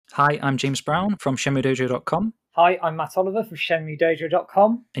Hi, I'm James Brown from ShenmueDojo.com, Hi, I'm Matt Oliver from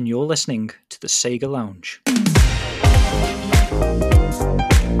ShenmueDojo.com. and you're listening to the Sega Lounge.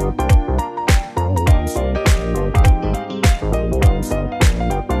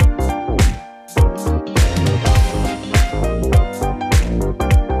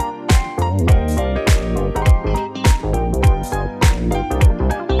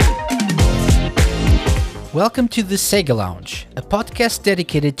 Welcome to the Sega Lounge, a podcast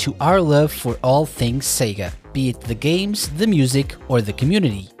dedicated to our love for all things Sega, be it the games, the music, or the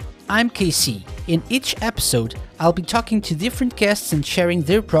community. I'm KC. In each episode, I'll be talking to different guests and sharing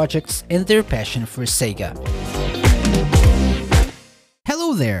their projects and their passion for Sega.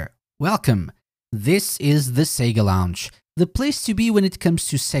 Hello there, welcome. This is the Sega Lounge, the place to be when it comes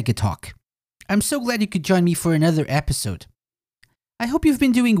to Sega talk. I'm so glad you could join me for another episode. I hope you've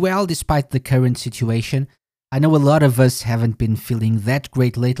been doing well despite the current situation. I know a lot of us haven't been feeling that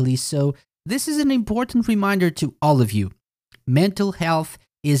great lately, so this is an important reminder to all of you. Mental health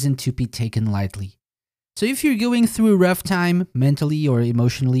isn't to be taken lightly. So if you're going through a rough time, mentally or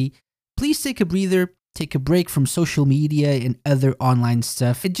emotionally, please take a breather, take a break from social media and other online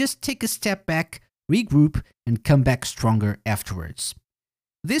stuff, and just take a step back, regroup, and come back stronger afterwards.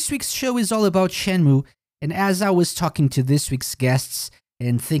 This week's show is all about Shenmue, and as I was talking to this week's guests,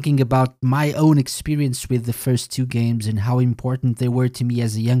 and thinking about my own experience with the first two games and how important they were to me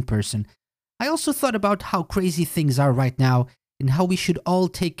as a young person, I also thought about how crazy things are right now and how we should all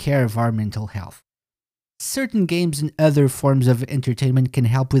take care of our mental health. Certain games and other forms of entertainment can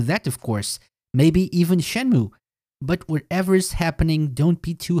help with that, of course, maybe even Shenmue. But whatever is happening, don't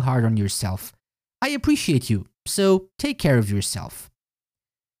be too hard on yourself. I appreciate you, so take care of yourself.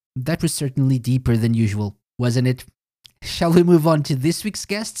 That was certainly deeper than usual, wasn't it? Shall we move on to this week's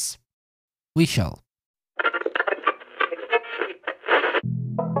guests? We shall.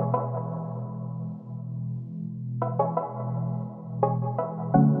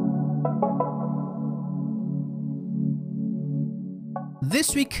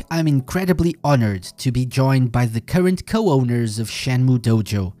 This week, I'm incredibly honored to be joined by the current co-owners of Shenmue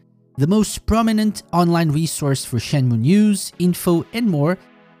Dojo, the most prominent online resource for Shenmue news, info, and more,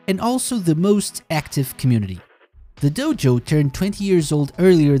 and also the most active community. The dojo turned 20 years old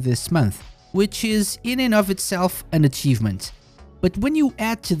earlier this month, which is in and of itself an achievement. But when you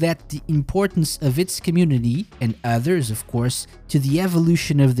add to that the importance of its community, and others of course, to the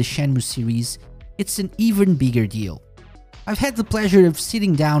evolution of the Shenmue series, it's an even bigger deal. I've had the pleasure of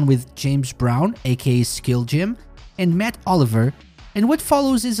sitting down with James Brown, aka Skill Jim, and Matt Oliver, and what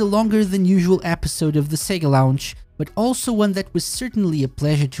follows is a longer than usual episode of the Sega Lounge, but also one that was certainly a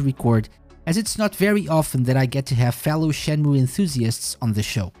pleasure to record, as it's not very often that I get to have fellow Shenmue enthusiasts on the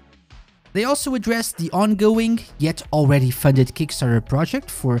show. They also addressed the ongoing, yet already funded Kickstarter project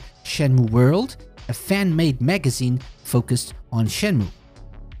for Shenmue World, a fan-made magazine focused on Shenmue.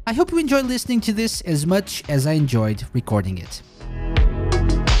 I hope you enjoyed listening to this as much as I enjoyed recording it.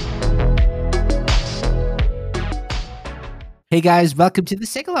 Hey guys, welcome to the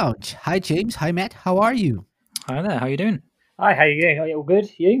Sega Lounge. Hi James, hi Matt, how are you? Hi there, how you doing? Hi, how you doing? Are you all good?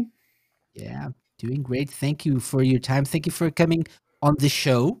 You? Yeah, doing great. Thank you for your time. Thank you for coming on the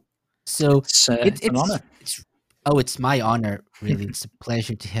show. So It's an honor. It's my honor, really. It's a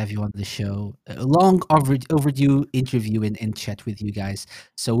pleasure to have you on the show. A long overdue interview and chat with you guys.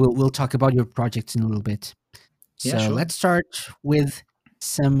 So we'll talk about your projects in a little bit. Yeah, So sure. let's start with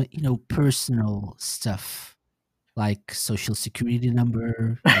some, personal stuff like social security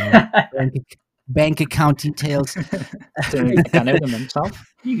number, bank account details. Don't even think I know them myself.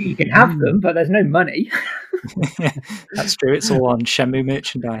 You can have them, but there's no money. That's true, it's all on Shenmue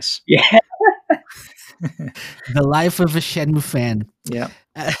merchandise. Yeah. The life of a Shenmue fan. Yeah.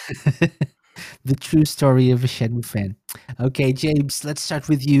 The true story of a Shenmue fan. Okay, James, let's start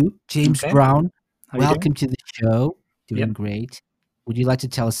with you. James Okay. Brown, How you doing? welcome to the show. Doing Yep. great. Would you like to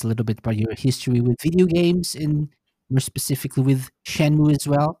tell us a little bit about your history with video games and more specifically with Shenmue as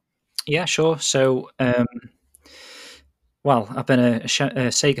well? Yeah, sure. So, well, I've been a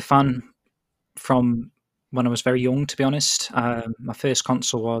Sega fan from when I was very young, to be honest. My first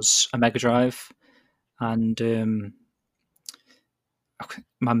console was a Mega Drive, and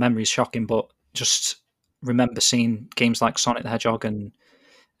my memory is shocking, but just remember seeing games like Sonic the Hedgehog and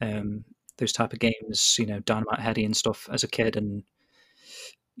those type of games, Dynamite Headdy and stuff as a kid, and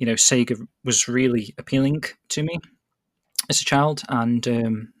Sega was really appealing to me as a child, and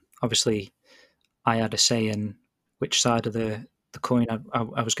obviously I had a say in which side of the coin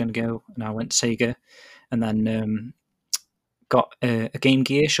I was going to go, and I went Sega, and then got a Game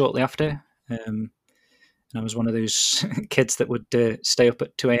Gear shortly after, and I was one of those kids that would stay up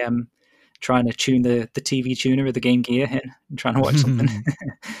at 2 a.m. trying to tune the TV tuner of the Game Gear in and trying to watch something.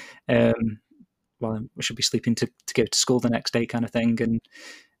 Well, we should be sleeping to go to school the next day, kind of thing.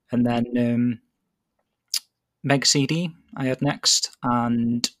 And then Mega CD I had next,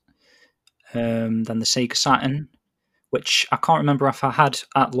 and then the Sega Saturn, which I can't remember if I had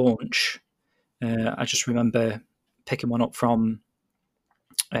at launch. I just remember picking one up from.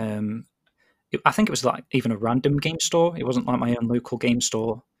 I think it was like even a random game store. It wasn't like my own local game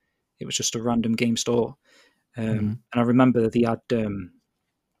store. It was just a random game store. And I remember they had.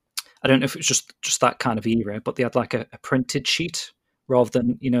 I don't know if it was just that kind of era, but they had like a printed sheet rather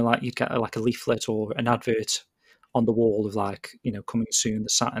than, like you'd get like a leaflet or an advert on the wall of like, coming soon, the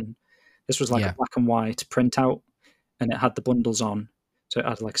Saturn. This was like a black and white printout, and it had the bundles on. So it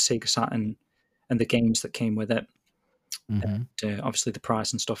had like Sega Saturn and the games that came with it. And obviously the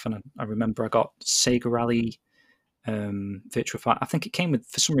price and stuff. And I remember I got Sega Rally, Virtua Fighter. I think it came with,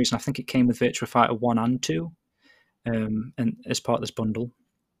 for some reason, I think it came with Virtua Fighter 1 and 2 and as part of this bundle.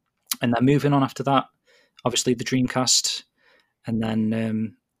 And then moving on after that, obviously the Dreamcast, and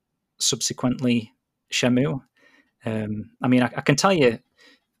then subsequently Shenmue. I mean, I can tell you,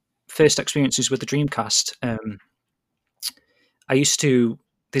 first experiences with the Dreamcast. I used to.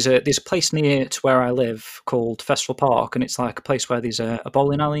 There's a place near to where I live called Festival Park, and it's like a place where there's a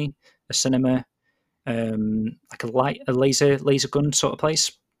bowling alley, a cinema, like a laser gun sort of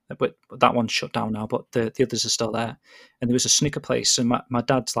place. But that one's shut down now, but the others are still there. And there was a snooker place, and my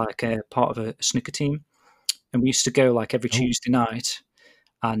dad's like a part of a snooker team, and we used to go like every Tuesday night,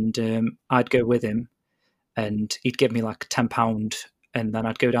 and I'd go with him, and he'd give me like £10, and then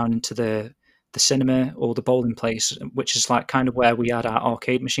I'd go down into the cinema or the bowling place, which is like kind of where we had our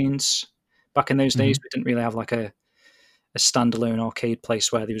arcade machines back in those days. We didn't really have like a standalone arcade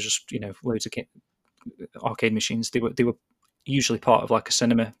place where there was just loads of arcade machines. They were usually part of like a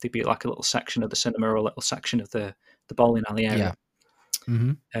cinema. They'd be like a little section of the cinema or a little section of the bowling alley area.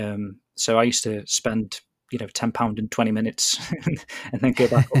 So I used to spend £10 in 20 minutes and then go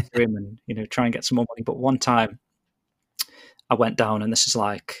back up to him and try and get some more money. But one time I went down, and this is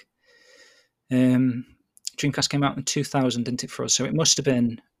like Dreamcast came out in 2000, didn't it, for us? So it must have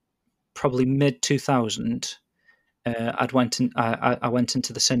been probably mid 2000. I went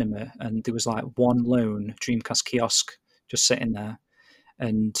into the cinema, and there was like one lone Dreamcast kiosk just sitting there,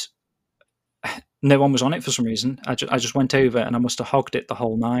 and no one was on it for some reason. I just went over, and I must have hogged it the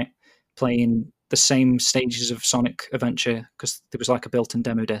whole night, playing the same stages of Sonic Adventure, because there was like a built-in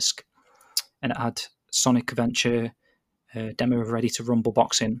demo disc, and it had Sonic Adventure demo of Ready to Rumble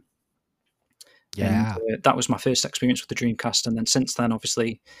boxing. Yeah, and that was my first experience with the Dreamcast. And then since then,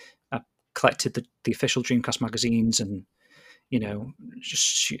 obviously, I collected the official Dreamcast magazines, and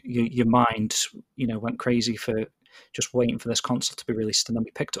just your mind went crazy for just waiting for this console to be released. And then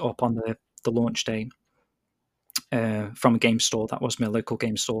we picked it up on the launch day from a game store. That was my local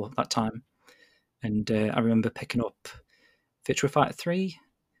game store at that time. And I remember picking up Virtua Fighter 3,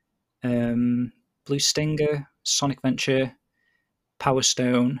 Blue Stinger, Sonic Venture, Power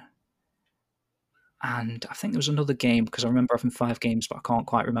Stone, and I think there was another game, because I remember having 5 games, but I can't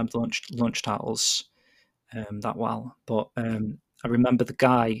quite remember the launch titles that well. But I remember the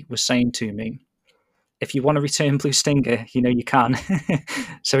guy was saying to me, if you want to return Blue Stinger, you can.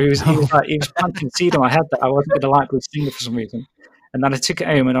 So he was planting the seed in my head that I wasn't going to like Blue Stinger for some reason. And then I took it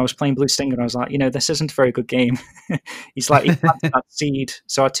home, and I was playing Blue Stinger, and I was like, this isn't a very good game. He's like, he planted that seed.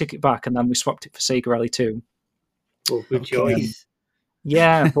 So I took it back, and then we swapped it for Sega Rally 2. Oh, good choice.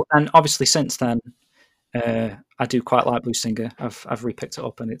 Yeah, and obviously since then, I do quite like Blue Stinger. I've repicked it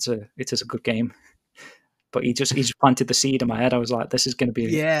up, and it is a good game. But he just planted the seed in my head. I was like, this is going to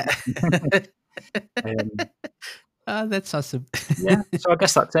be that's awesome. Yeah, so I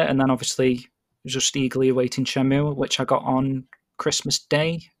guess that's it. And then obviously just eagerly awaiting Shenmue, which I got on Christmas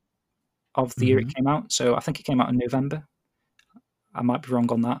Day of the year it came out. So I think it came out in November. I might be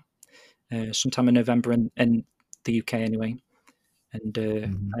wrong on that. Sometime in November in the UK anyway. And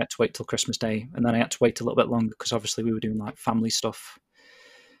I had to wait till Christmas Day, and then I had to wait a little bit longer because obviously we were doing like family stuff.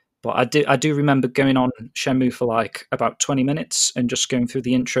 But I do remember going on Shenmue for like about 20 minutes and just going through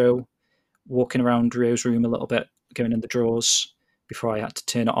the intro, walking around Rio's room a little bit, going in the drawers before I had to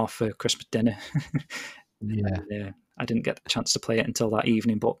turn it off for Christmas dinner. Yeah. And, I didn't get the chance to play it until that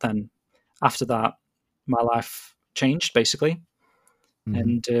evening. But then after that, my life changed basically,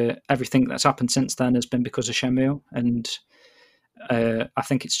 and everything that's happened since then has been because of Shenmue. And I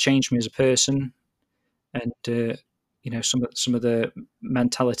think it's changed me as a person, and some of the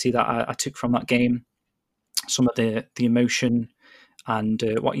mentality that I took from that game, some of the emotion, and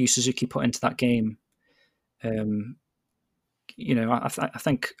what Yu Suzuki put into that game You know, I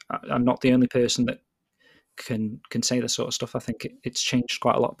think I'm not the only person that can say this sort of stuff. I think it's changed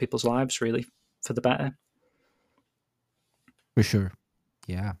quite a lot of people's lives, really, for the better. For sure.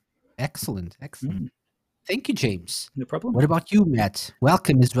 Yeah. Excellent. Thank you, James. No problem. What about you, Matt?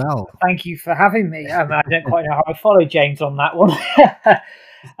 Welcome as well. Thank you for having me. I don't quite know how I follow James on that one, but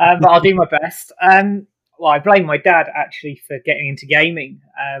I'll do my best. Well, I blame my dad actually for getting into gaming.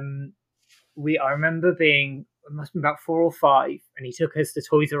 I remember it must have been about 4 or 5, and he took us to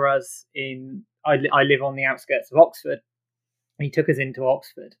Toys R Us I live on the outskirts of Oxford, and he took us into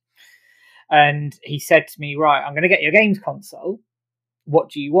Oxford, and he said to me, right, I'm going to get you a games console. What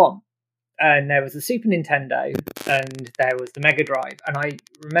do you want? And there was a Super Nintendo, and there was the Mega Drive, and I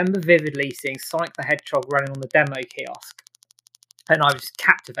remember vividly seeing Sonic the Hedgehog running on the demo kiosk, and I was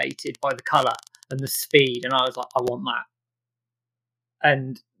captivated by the colour and the speed, and I was like, I want that.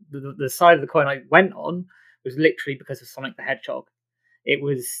 And the side of the coin I went on was literally because of Sonic the Hedgehog.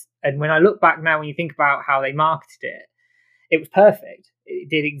 And when I look back now, when you think about how they marketed it, it was perfect. It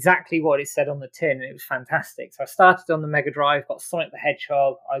did exactly what it said on the tin, and it was fantastic. So I started on the Mega Drive, got Sonic the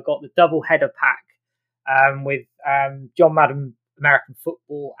Hedgehog. I got the double header pack with John Madden American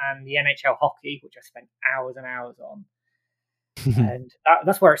football and the NHL hockey, which I spent hours and hours on. And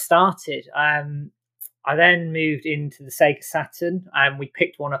that's where it started. I then moved into the Sega Saturn, and we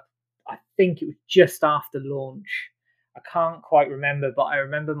picked one up. I think it was just after launch. I can't quite remember, but I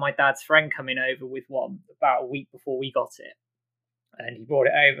remember my dad's friend coming over with one about a week before we got it, and he brought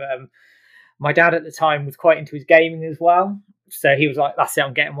it over. My dad at the time was quite into his gaming as well, so he was like, that's it,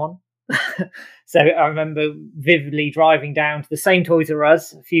 I'm getting one. So I remember vividly driving down to the same Toys R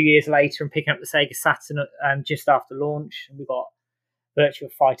Us a few years later and picking up the Sega Saturn just after launch, and we got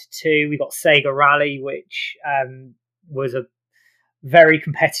Virtua Fighter 2, we got Sega Rally, which was a very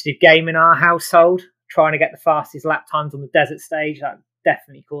competitive game in our household, trying to get the fastest lap times on the desert stage. That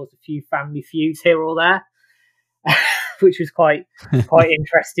definitely caused a few family feuds here or there, which was quite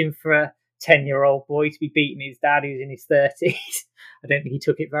interesting for a 10-year-old boy to be beating his dad who's in his 30s. I don't think he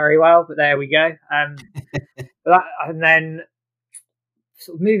took it very well, but there we go. And then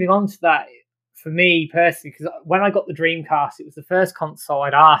sort of moving on to that, for me personally, because when I got the Dreamcast, it was the first console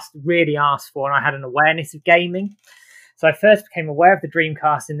I'd really asked for, and I had an awareness of gaming. So I first became aware of the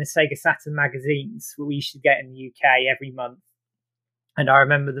Dreamcast in the Sega Saturn magazines that we used to get in the UK every month. And I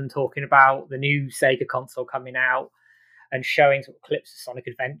remember them talking about the new Sega console coming out and showing sort of clips of Sonic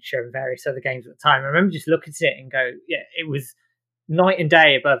Adventure and various other games at the time. I remember just looking at it and go, yeah, it was night and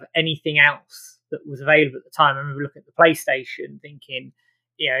day above anything else that was available at the time. I remember looking at the PlayStation thinking,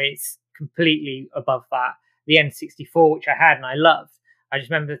 it's completely above that. The N64, which I had and I loved, I just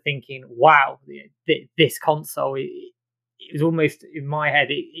remember thinking, wow, this console, it was almost in my head,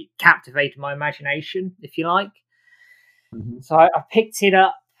 it captivated my imagination, if you like. Mm-hmm. So I picked it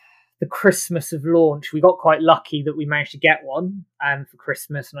up the Christmas of launch. We got quite lucky that we managed to get one for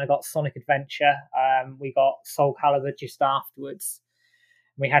Christmas, and I got Sonic Adventure. We got Soul Calibur just afterwards.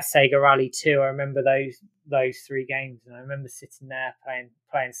 We had Sega Rally 2. I remember those 3 games, and I remember sitting there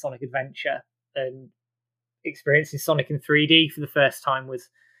playing Sonic Adventure and experiencing Sonic in 3D for the first time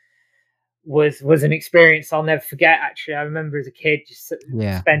was an experience I'll never forget. Actually, I remember as a kid just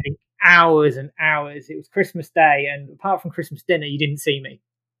spending hours and hours. It was Christmas Day, and apart from Christmas dinner, you didn't see me.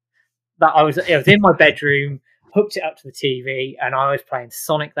 That I was in my bedroom, hooked it up to the TV, and I was playing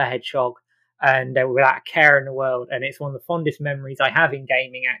Sonic the Hedgehog, and without a care in the world. And it's one of the fondest memories I have in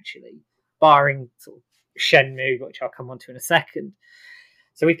gaming, actually, barring sort of Shenmue, which I'll come on to in a second.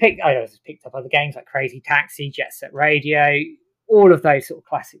 So I picked up other games like Crazy Taxi, Jet Set Radio, all of those sort of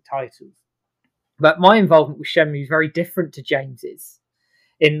classic titles. But my involvement with Shenmue is very different to James's,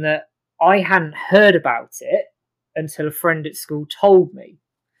 in that I hadn't heard about it until a friend at school told me.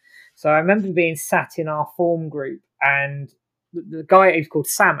 So I remember being sat in our form group, and the guy who's called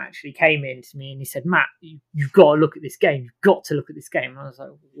Sam actually came in to me and he said, Matt, you've got to look at this game. You've got to look at this game. And I was like,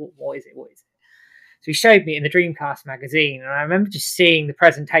 what is it? What is it? So he showed me in the Dreamcast magazine, and I remember just seeing the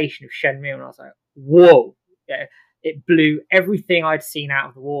presentation of Shenmue, and I was like, whoa. Yeah, it blew everything I'd seen out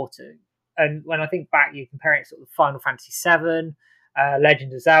of the water. And when I think back, you compare it to sort of Final Fantasy VII,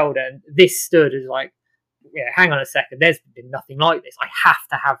 Legend of Zelda, and this stood as like, hang on a second, there's been nothing like this. I have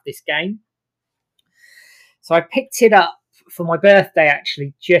to have this game. So I picked it up for my birthday,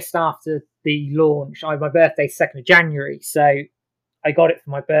 actually, just after the launch. My birthday's 2nd of January, so I got it for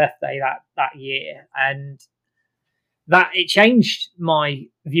my birthday that year, and that it changed my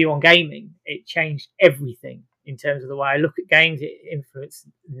view on gaming. It changed everything in terms of the way I look at games. It influenced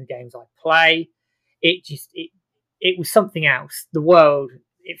the games I play. It was something else. The world,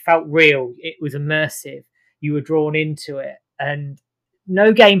 it felt real. It was immersive. you were drawn into it. And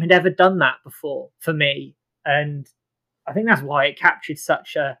no game had ever done that before for me. And I think that's why it captured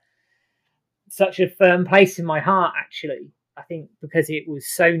such a firm place in my heart, actually. I think because it was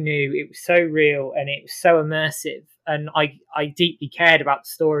so new, it was so real, and it was so immersive. And I deeply cared about the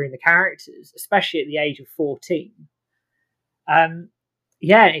story and the characters, especially at the age of 14.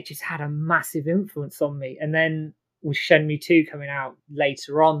 Yeah, it just had a massive influence on me. And then with Shenmue 2 coming out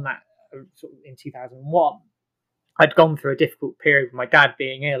later on, that sort of in 2001, I'd gone through a difficult period with my dad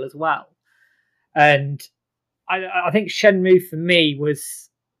being ill as well. And I think Shenmue for me was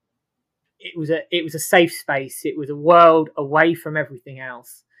a safe space. It was a world away from everything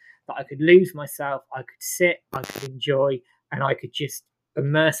else that I could lose myself. I could sit, I could enjoy, and I could just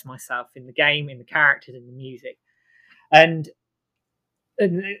immerse myself in the game, in the characters, in the music. And I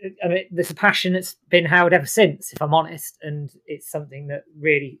mean, there's a passion that's been held ever since, if I'm honest. And it's something that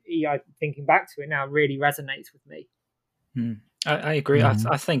really, thinking back to it now, really resonates with me. I agree.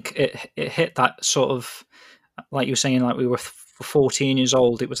 I think it hit that sort of, like you were saying, like we were 14 years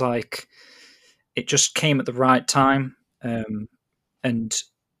old. It was like it just came at the right time, and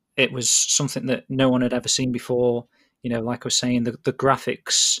it was something that no one had ever seen before. You know, like I was saying, the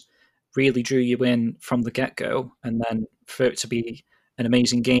graphics really drew you in from the get-go, and then for it to be an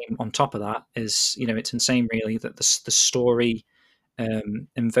amazing game on top of that is, you know, it's insane really that the story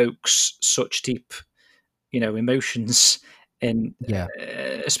invokes such deep, you know, emotions in,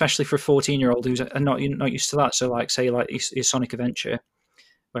 especially for a 14-year-old who's not used to that. So like say like your Sonic Adventure,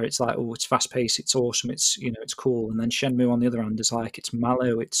 where it's like, oh, it's fast paced, it's awesome, it's, you know, it's cool. And then Shenmue on the other hand is like, it's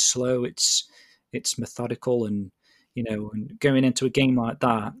mellow, it's slow, it's methodical, and, you know, and going into a game like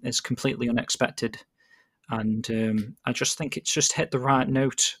that is completely unexpected. And I just think it's just hit the right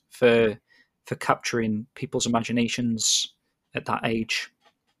note for capturing people's imaginations at that age.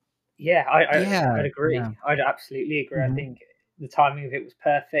 Yeah, I'd agree. Yeah. I'd absolutely agree. I think the timing of it was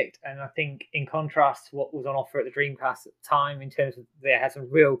perfect, and I think in contrast to what was on offer at the Dreamcast at the time, in terms of they had some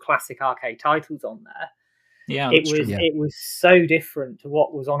real classic arcade titles on there. Yeah, it was so different to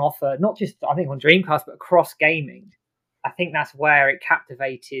what was on offer, not just I think on Dreamcast, but across gaming. I think that's where it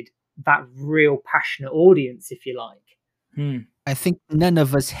captivated that real passionate audience, if you like. I think none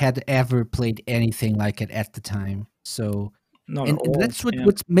of us had ever played anything like it at the time. So, and that's what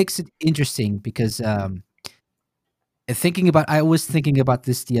makes it interesting, because I was thinking about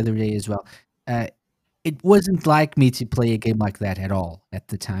this the other day as well. It wasn't like me to play a game like that at all at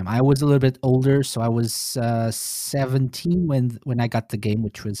the time. I was a little bit older, so I was 17 when I got the game,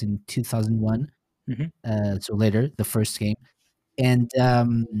 which was in 2001. So later, the first game. And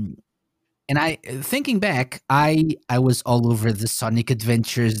I, thinking back, I was all over the Sonic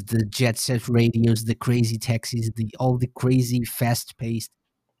Adventures, the Jet Set Radios, the Crazy Taxis, all the crazy fast-paced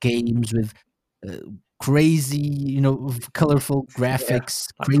games with crazy, you know, colorful graphics,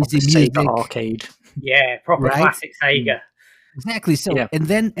 crazy music, Sega arcade. Yeah, proper classic Sega. Exactly. So, and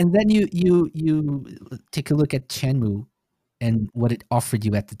then you take a look at Shenmue and what it offered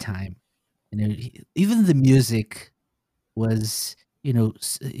you at the time. You know, even the music was, you know,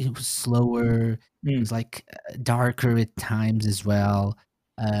 it was slower. It was like darker at times as well,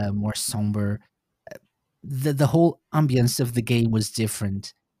 more somber. The whole ambience of the game was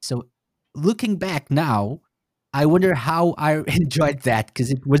different. So looking back now, I wonder how I enjoyed that,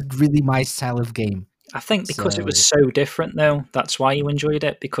 because it was really my style of game. I think because it was so different, though, that's why you enjoyed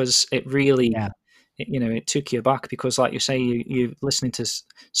it, because it really, you know, it took you aback. Because, like you say, you're listening to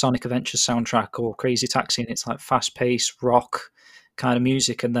Sonic Adventure soundtrack or Crazy Taxi, and it's like fast-paced rock kind of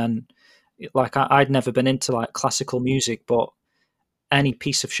music. And then, like, I'd never been into like classical music, but any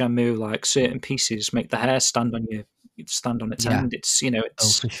piece of Shenmue, like certain pieces, make the hair stand on its end. It's, you know,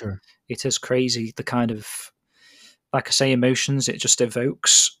 it's for sure. It is crazy the kind of, like I say, emotions it just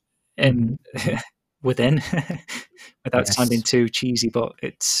evokes in. Within without sounding too cheesy, but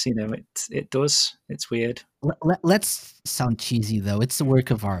it's, you know, it does. It's weird. Let's sound cheesy though. It's a work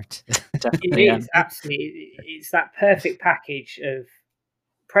of art. Definitely, it is absolutely. It's that perfect package of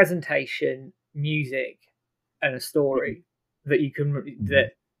presentation, music, and a story that you can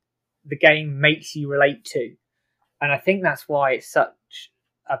that the game makes you relate to. And I think that's why it's such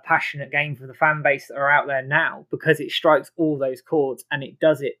a passionate game for the fan base that are out there now, because it strikes all those chords and it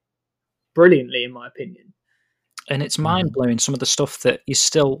does it brilliantly, in my opinion. And it's mind-blowing, some of the stuff that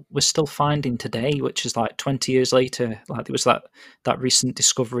we're still finding today, which is like 20 years later. Like there was that recent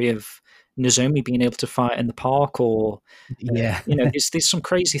discovery of Nozomi being able to fight in the park, or you know, there's some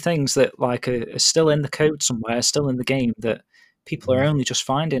crazy things that like are still in the code somewhere, still in the game, that people are only just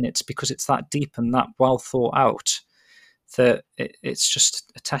finding. It's because it's that deep and that well thought out that it's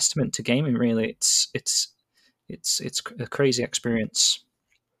just a testament to gaming, really. It's it's a crazy experience.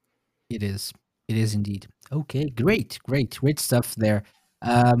 It is. It is indeed. Okay, great stuff there.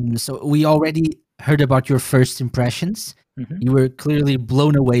 So we already heard about your first impressions. Hmm. You were clearly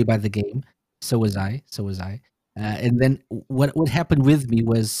blown away by the game. So was I. So was I. And then what happened with me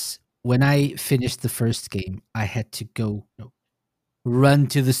was when I finished the first game, I had to go run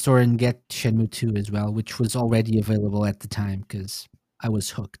to the store and get Shenmue 2 as well, which was already available at the time because I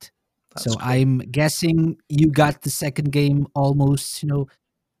was hooked. That's So cool. I'm guessing you got the second game almost,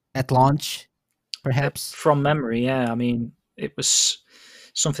 at launch, perhaps. From memory, yeah. I mean, it was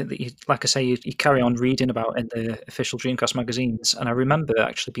something that you, like I say, you carry on reading about in the official Dreamcast magazines. And I remember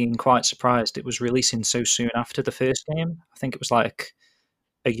actually being quite surprised it was releasing so soon after the first game. I think it was like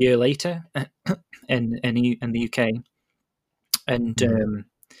a year later in the UK. And Mhm.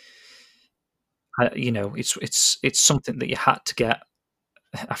 it's something that you had to get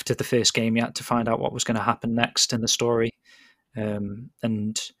after the first game. You had to find out what was going to happen next in the story.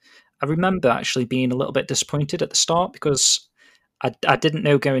 And I remember actually being a little bit disappointed at the start because I didn't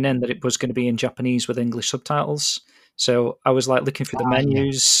know going in that it was going to be in Japanese with English subtitles. So I was like looking through the Yeah.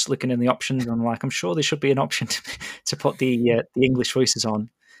 menus, looking in the options, and I'm like, I'm sure there should be an option to put the English voices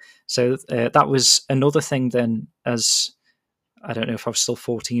on. So that was another thing then, as I don't know if I was still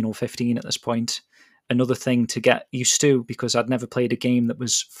 14 or 15 at this point, another thing to get used to because I'd never played a game that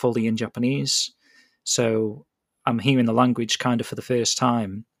was fully in Japanese. So I'm hearing the language kind of for the first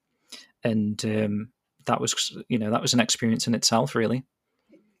time. And that was an experience in itself, really.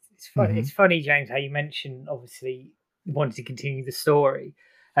 It's funny. Mhm. It's funny, James, how you mentioned obviously wanted to continue the co-owned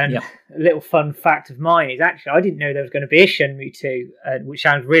And Yep. a little fun fact of mine is actually I didn't know there was going to be a Shenmue 2, which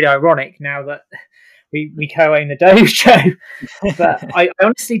sounds really ironic now that we co-own the Dojo. But I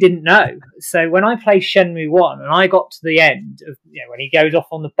honestly didn't know. So when I played Shenmue 1 and I got to the end of when he goes off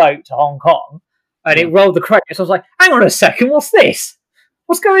on the boat to Hong Kong and Yeah. it rolled the credits, I was like, hang on a second, what's this?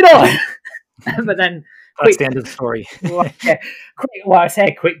 What's going on? But then That's the end of the story. I say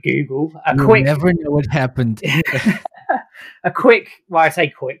a quick Google. You'll never know what happened. I say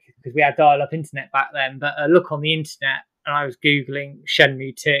quick because we had dial-up internet back then, but a look on the internet and I was Googling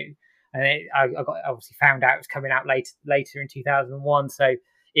Shenmue 2 and I obviously found out it was coming out later in 2001, so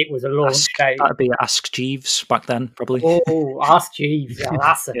it was a launch date. That'd be Ask Jeeves back then, probably. Oh, Ask Jeeves. Yeah,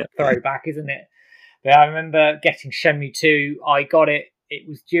 that's a throwback, isn't it? But I remember getting Shenmue 2. I got it. It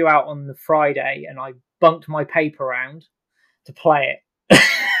was due out on the Friday, and I bunked my paper round to play it.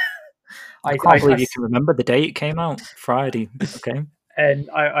 I can't believe you can remember the day it came out. Friday. Okay. And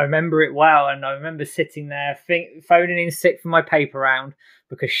I remember it well, and I remember sitting there phoning in sick for my paper round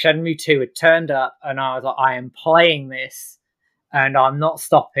because Shenmue 2 had turned up, and I was like, I am playing this, and I'm not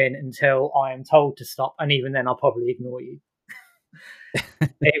stopping until I am told to stop, and even then I'll probably ignore you.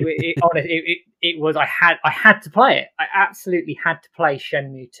 It was I had to play it. I absolutely had to play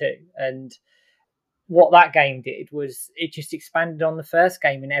Shenmue 2, and what that game did was it just expanded on the first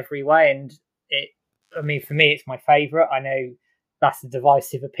game in every way. And for me, it's my favourite. I know that's a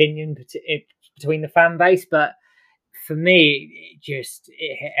divisive opinion between the fan base, but for me,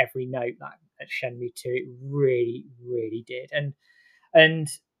 it hit every note that at Shenmue 2. It really, really did. And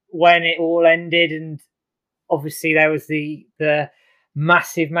when it all ended, and obviously there was the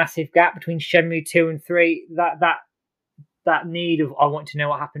massive gap between Shenmue 2 and 3, that need of I want to know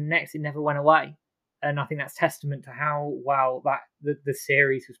what happened next, it never went away. And I think that's testament to how well the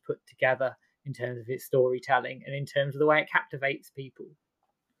series was put together in terms of its storytelling and in terms of the way it captivates people.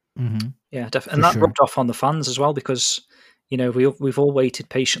 Mm-hmm. Yeah, definitely. And that rubbed off on the fans as well because, we've all waited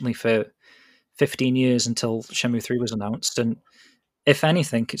patiently for 15 years until Shenmue 3 was announced. And if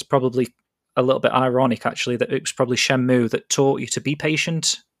anything, it's probably a little bit ironic, actually, that it was probably Shenmue that taught you to be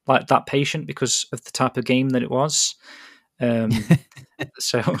patient, like that patient, because of the type of game that it was.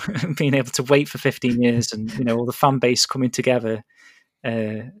 So being able to wait for 15 years and all the fan base coming together,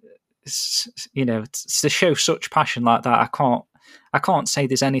 to show such passion like that, I can't say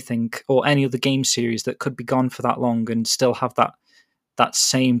there's anything or any other game series that could be gone for that long and still have that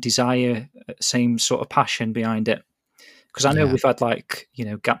same desire, same sort of passion behind it. Because I know we've had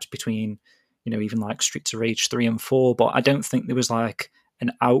gaps between even like Streets of Rage 3 and 4, but I don't think there was like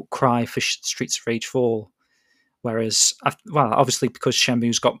an outcry for Streets of Rage 4. Whereas, obviously, because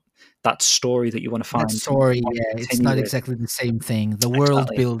Shenmue's got that story that you want to find. That story, it's not exactly the same thing. The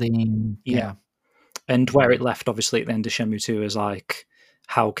world building, yeah. And where it left, obviously, at the end of Shenmue 2 is like,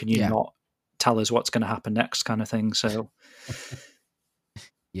 how can you not tell us what's going to happen next kind of thing, so...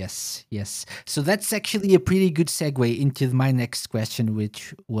 Yes. So that's actually a pretty good segue into my next question,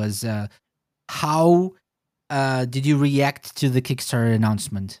 which was, how did you react to the Kickstarter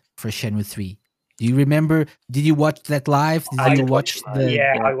announcement for Shenmue 3? Do you remember? Did you watch that live? Did you watch the?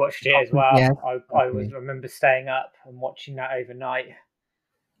 Yeah, I watched it as well. Yeah. I remember staying up and watching that overnight.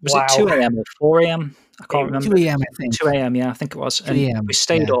 Was it 2 a.m. or 4 a.m.? I can't remember. 2 a.m. I think. 2 a.m. Yeah, I think it was. 2 And a.m. we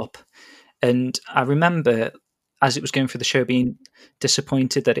stayed up, and I remember as it was going through the show being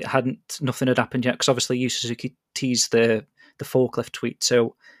disappointed that nothing had happened yet, because obviously Yu Suzuki teased the forklift tweet,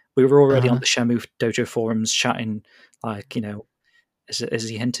 so we were already on the Shenmue Dojo forums chatting, like, you know, is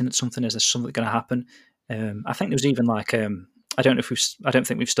he hinting at something? Is there something going to happen? I think there was even like I don't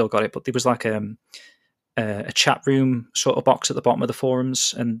think we've still got it, but there was like a chat room sort of box at the bottom of the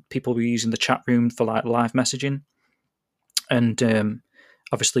forums, and people were using the chat room for like live messaging. And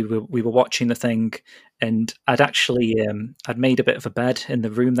obviously we were watching the thing, and I'd actually I'd made a bit of a bed in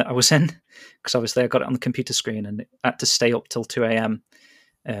the room that I was in, because obviously I got it on the computer screen and I had to stay up till 2 a.m.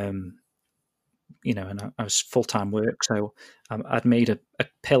 You know, and I was full-time work, so I'd made a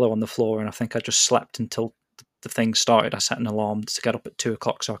pillow on the floor, and I think I just slept until the thing started. I set an alarm to get up at 2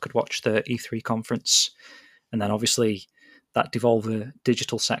 o'clock so I could watch the E3 conference, and then obviously that Devolver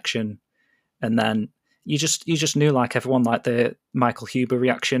Digital section, and then you just knew, like everyone, like the Michael Huber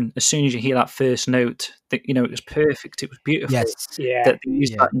reaction. As soon as you hear that first note, that, you know, it was perfect, it was beautiful. Yes. Yeah. That they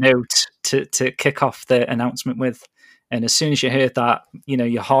used that note to kick off the announcement with, and as soon as you heard that, you know,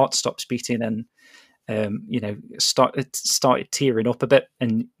 your heart stops beating, and you know, started tearing up a bit,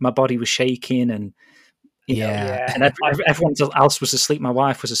 and my body was shaking, and you know, and everyone else was asleep. My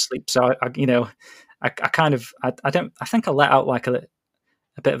wife was asleep, so I you know, I think I let out like a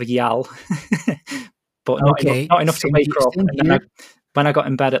bit of a yell, but not enough to wake her up. And then when I got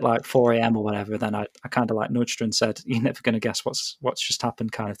in bed at like 4 a.m. or whatever, then I kind of like nudged her and said, "You're never going to guess what's just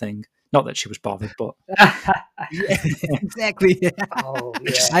happened," kind of thing. Not that she was bothered, but exactly. Oh,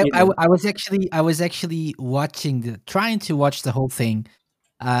 yeah. I was actually trying to watch the whole thing.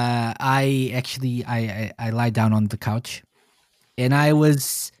 I lied down on the couch, and I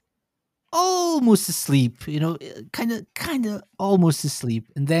was almost asleep. You know, kind of almost asleep.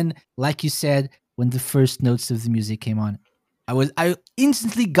 And then, like you said, when the first notes of the music came on, I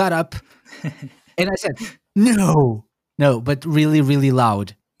instantly got up, and I said, "No," but really, really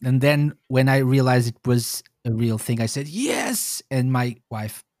loud. And then when I realized it was a real thing, I said, "Yes!" And my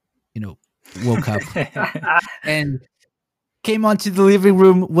wife, you know, woke up and came onto the living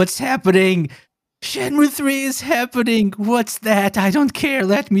room. "What's happening? Shenmue 3 is happening. What's that? I don't care.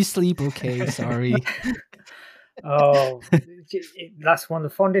 Let me sleep." Okay, sorry. Oh, that's one of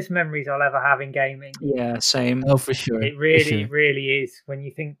the fondest memories I'll ever have in gaming. Yeah, same. Oh, for sure. It really is, when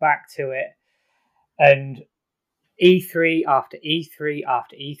you think back to it. And E3 after E3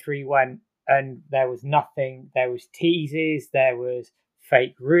 after E3 went, and there was nothing. There was teases, there was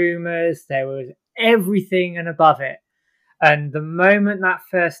fake rumors, there was everything and above it. And the moment that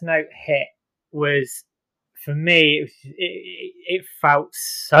first note hit was, for me, it felt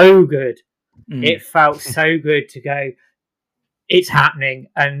so good. It felt so good to go, it's happening.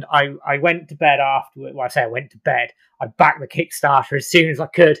 And I went to bed afterward. Well, I say I went to bed. I backed the Kickstarter as soon as I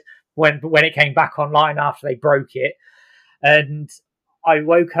could when it came back online after they broke it. And I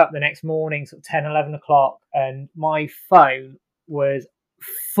woke up the next morning, sort of 10, 11 o'clock, and my phone was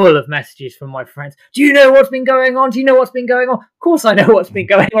full of messages from my friends. "Do you know what's been going on? Do you know what's been going on?" Of course I know what's been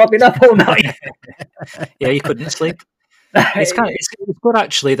going on. I've been up all night. Yeah, you couldn't sleep. It's good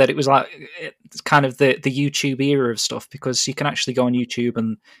actually that it was like, it's kind of the YouTube era of stuff, because you can actually go on YouTube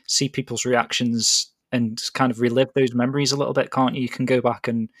and see people's reactions and kind of relive those memories a little bit, can't you? You can go back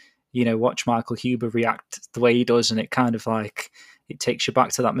and, you know, watch Michael Huber react the way he does, and it kind of like, it takes you back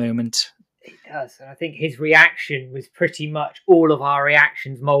to that moment. It does, and I think his reaction was pretty much all of our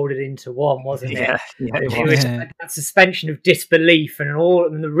reactions molded into one, wasn't it? Yeah, it was that suspension of disbelief and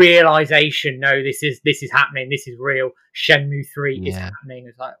the realization, no, this is happening, this is real. Shenmue 3 is happening.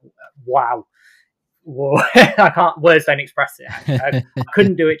 It's like, wow. Whoa. Words don't express it. I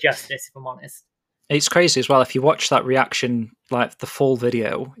couldn't do it justice, if I'm honest. It's crazy as well. If you watch that reaction, like the full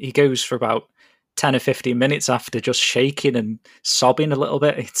video, he goes for about 10 or 15 minutes after just shaking and sobbing a little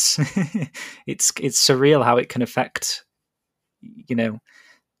bit. It's it's surreal how it can affect, you know,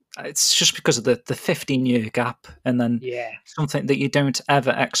 it's just because of the 15-year gap, and then something that you don't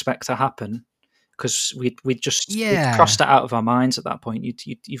ever expect to happen, because we'd crossed it out of our minds at that point.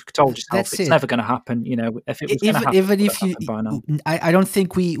 You've told yourself it's never going to happen. You know, if it was going to happen, even if you, by now. I don't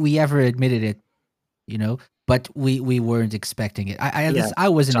think we ever admitted it, you know, but we weren't expecting it. I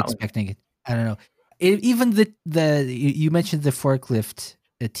wasn't expecting it. I don't know. Even you mentioned the forklift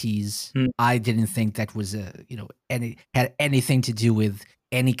tease. I didn't think that was had anything to do with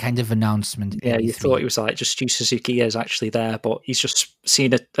any kind of announcement. Yeah, at you E3. thought it was like just Yu Suzuki is actually there, but he's just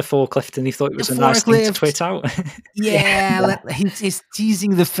seen a forklift and he thought it was The a nice thing to forklift. tweet out. Yeah, he's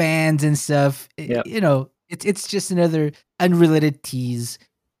teasing the fans and stuff. Yeah. You know, it's just another unrelated tease.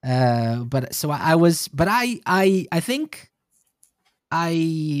 But so I was, but I think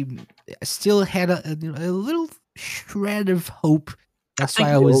I still had a little shred of hope. I That's think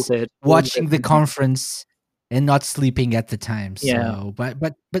why I we all was did. watching the didn't we? conference and not sleeping at the time. Yeah. So,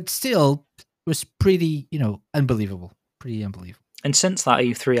 but still, it was pretty, unbelievable. Pretty unbelievable. And since that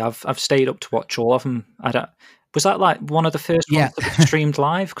E3, I've stayed up to watch all of them. Was that like one of the first Yeah. ones that was streamed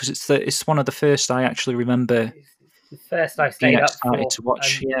live? Because it's one of the first I actually remember. It's the first I being stayed up excited for. to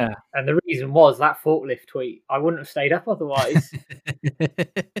watch. And the reason was that forklift tweet. I wouldn't have stayed up otherwise.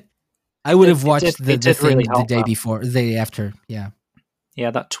 I would have It watched did the thing really the help day that. before, the day after. Yeah.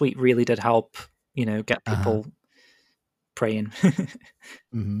 Yeah, that tweet really did help. Get people praying.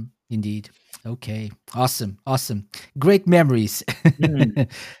 Mm-hmm. Indeed. Okay. Awesome. Great memories.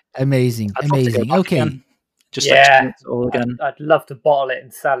 Amazing. I'd love to go back Okay. again. Just experience it all again. I'd love to bottle it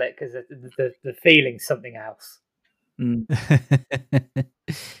and sell it because the feeling's something else. And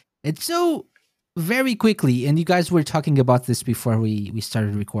so, very quickly, and you guys were talking about this before we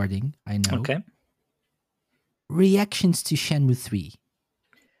started recording, I know. Okay. Reactions to Shenmue 3.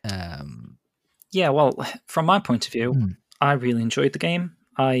 Yeah, well, from my point of view, I really enjoyed the game.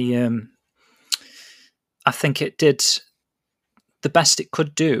 I think it did the best it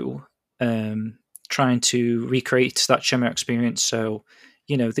could do, trying to recreate that Shenmue experience. So,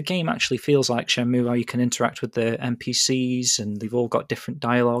 the game actually feels like Shenmue, how you can interact with the NPCs and they've all got different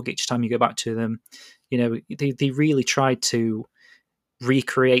dialogue each time you go back to them. They really tried to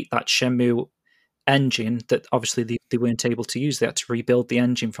recreate that Shenmue engine that obviously they weren't able to use. They had to rebuild the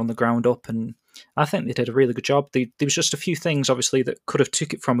engine from the ground up, and I think they did a really good job. There was just a few things, obviously, that could have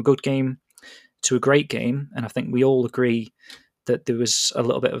took it from a good game to a great game, and I think we all agree that there was a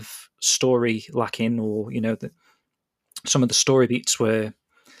little bit of story lacking, or some of the story beats were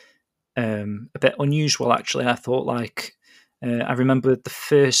a bit unusual. Actually, I thought I remember the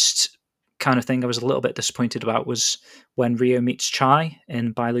first kind of thing I was a little bit disappointed about was when Ryo meets Chai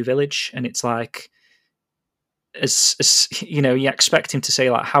in Bailu Village, and it's like, as you expect him to say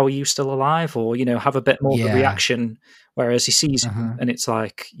like, "How are you still alive?" or have a bit more of a reaction, whereas he sees him and it's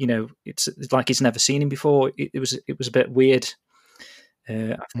like it's like he's never seen him before. It was a bit weird.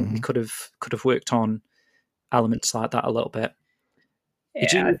 I think we could have worked on elements like that a little bit.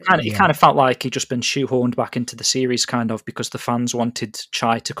 Yeah, it kind of felt like he'd just been shoehorned back into the series, kind of, because the fans wanted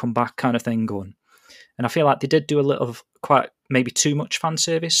Chai to come back, kind of thing going. And I feel like they did do a little of quite maybe too much fan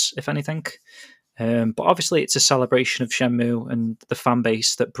service, if anything. But obviously, it's a celebration of Shenmue and the fan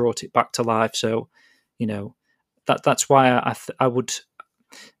base that brought it back to life. So, that's why I would,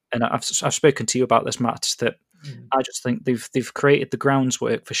 and I've spoken to you about this, Matt. That I just think they've created the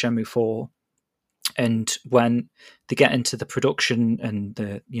groundwork for Shenmue 4. And when they get into the production and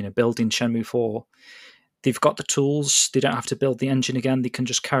the building Shenmue 4, they've got the tools. They don't have to build the engine again. They can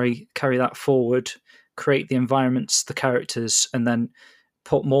just carry that forward, create the environments, the characters, and then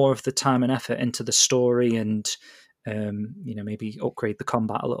put more of the time and effort into the story and maybe upgrade the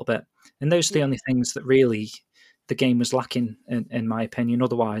combat a little bit. And those are the only things that really the game was lacking, in my opinion.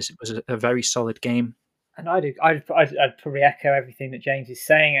 Otherwise, it was a very solid game. And I'd probably echo everything that James is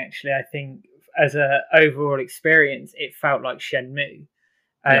saying. Actually, I think as an overall experience, it felt like Shenmue.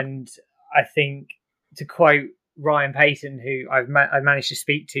 And I think, to quote Ryan Payton, who I've managed to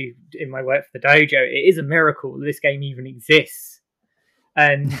speak to in my work for the Dojo, it is a miracle that this game even exists.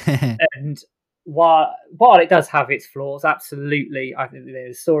 And and while it does have its flaws, absolutely, I think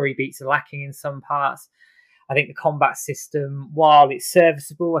the story beats are lacking in some parts. I think the combat system, while it's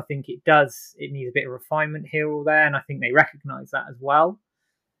serviceable, I think it needs a bit of refinement here or there, and I think they recognise that as well.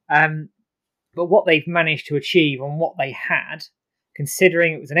 But what they've managed to achieve on what they had,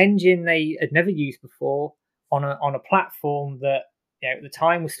 considering it was an engine they had never used before on a platform that at the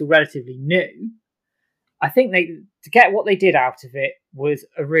time was still relatively new, I think to get what they did out of it was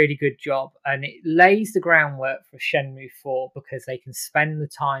a really good job, and it lays the groundwork for Shenmue 4 because they can spend the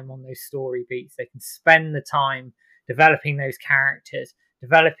time on those story beats. They can spend the time developing those characters,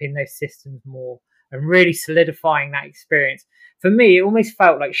 developing those systems more, and really solidifying that experience. For me, it almost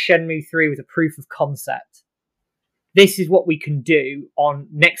felt like Shenmue 3 was a proof of concept. This is what we can do on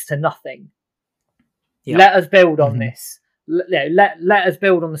next to nothing. Yeah. Let us build on this. Let us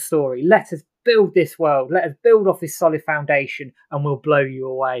build on the story. Let us build this world. Let us build off this solid foundation, and we'll blow you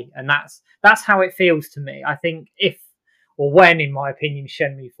away. And that's how it feels to me. I think when, in my opinion,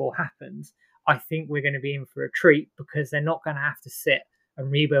 Shenmue 4 happens, I think we're going to be in for a treat because they're not going to have to sit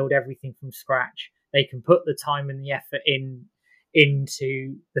and rebuild everything from scratch. They can put the time and the effort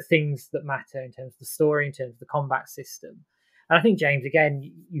into the things that matter in terms of the story, in terms of the combat system. And I think, James, again,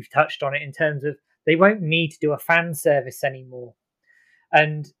 you've touched on it in terms of they won't need to do a fan service anymore.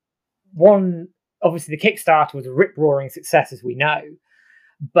 And obviously the Kickstarter was a rip-roaring success, as we know,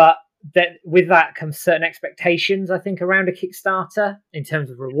 but that with that comes certain expectations, I think, around a Kickstarter in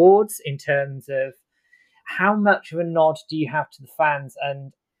terms of rewards, in terms of how much of a nod do you have to the fans,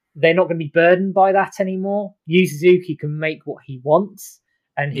 and they're not going to be burdened by that anymore. Yu Suzuki can make what he wants,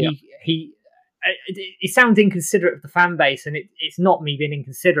 and it sounds inconsiderate of the fan base, and it's not me being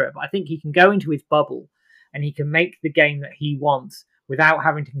inconsiderate, but I think he can go into his bubble and he can make the game that he wants without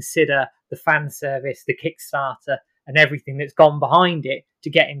having to consider the fan service, the Kickstarter, and everything that's gone behind it to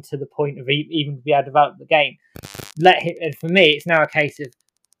get him to the point of even to be able to develop the game. And for me, it's now a case of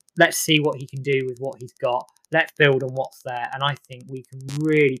let's see what he can do with what he's got. Let's build on what's there, and I think we can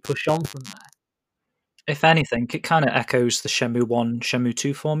really push on from there. If anything, it kind of echoes the Shenmue 1, Shenmue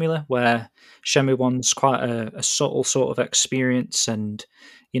 2 formula, where Shenmue 1's quite a subtle sort of experience, and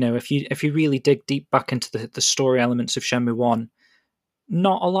if you really dig deep back into the story elements of Shenmue 1,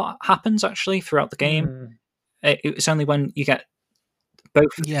 not a lot happens actually throughout the game. It's only when you get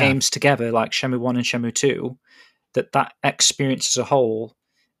both of the games together, like Shenmue 1 and Shenmue 2, that experience as a whole,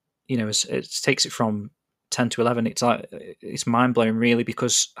 it takes it from 10 to 11. It's mind-blowing, really,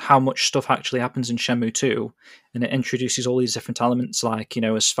 because how much stuff actually happens in Shenmue 2, and it introduces all these different elements. Like,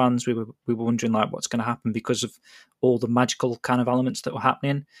 as fans, we were wondering like what's going to happen because of all the magical kind of elements that were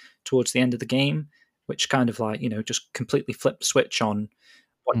happening towards the end of the game, which kind of like, just completely flipped the switch on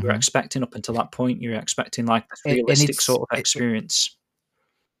what you were expecting up until that point. You're expecting like this realistic sort of experience.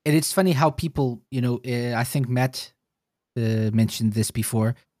 And it's funny how people, I think Matt mentioned this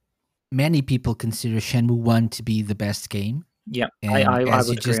before. Many people consider Shenmue 1 to be the best game. Yeah, and I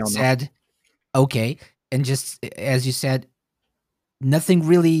would agree on that. Okay, and just as you said, nothing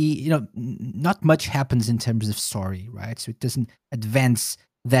really, not much happens in terms of story, right? So it doesn't advance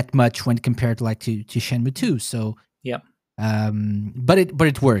that much when compared to Shenmue 2. So yeah, but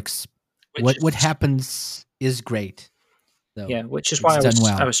it works. What happens is great. So yeah, which is why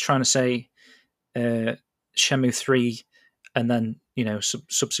I was trying to say Shenmue 3 and then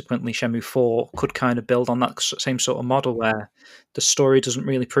subsequently Shenmue 4 could kind of build on that same sort of model where the story doesn't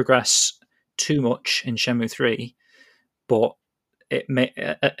really progress too much in Shenmue 3, but it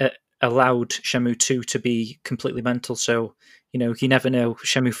allowed Shenmue 2 to be completely mental. So you never know.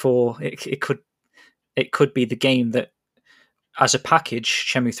 Shenmue 4 it could be the game that, as a package,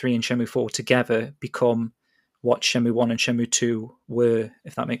 Shenmue 3 and Shenmue 4 together become what Shenmue 1 and Shenmue 2 were,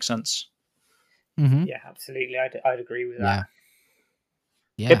 if that makes sense. Mm-hmm. Yeah, absolutely. I'd agree with that.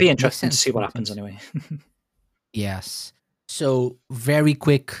 Yeah, it'd be interesting to see what happens anyway. Yes. So, very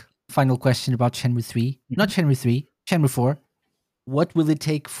quick final question about Shenmue 3. Not Shenmue 3, Shenmue 4. What will it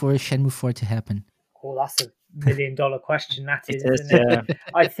take for Shenmue 4 to happen? Oh, that's $1 million question, that is, It isn't it? Yeah.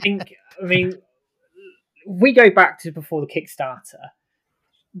 I mean, we go back to before the Kickstarter.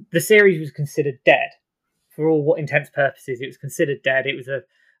 The series was considered dead. For all intents and purposes, it was considered dead. It was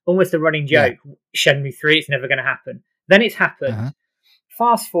almost a running joke. Yeah. Shenmue 3, it's never going to happen. Then it's happened. Uh-huh.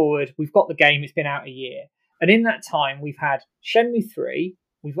 Fast forward, we've got the game, it's been out a year. And in that time, we've had Shenmue 3,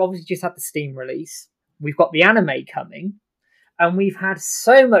 we've obviously just had the Steam release, we've got the anime coming, and we've had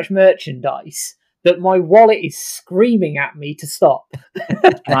so much merchandise that my wallet is screaming at me to stop.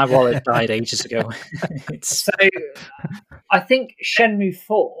 My wallet died ages ago. So I think Shenmue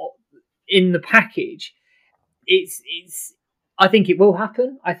 4, in the package, I think it will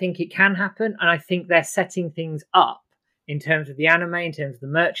happen. I think it can happen. And I think they're setting things up in terms of the anime, in terms of the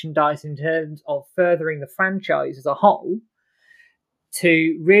merchandise, in terms of furthering the franchise as a whole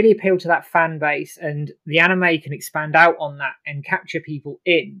to really appeal to that fan base. And the anime can expand out on that and capture people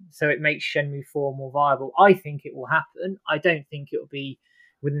in. So it makes Shenmue 4 more viable. I think it will happen. I don't think it will be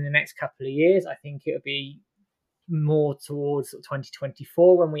within the next couple of years. I think it'll be more towards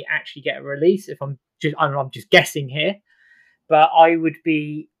 2024 when we actually get a release. I'm just guessing here, but I would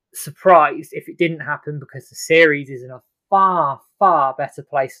be surprised if it didn't happen because the series is in a far, far better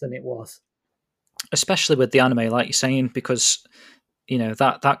place than it was. Especially with the anime, like you're saying, because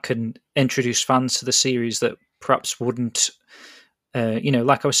that can introduce fans to the series that perhaps wouldn't.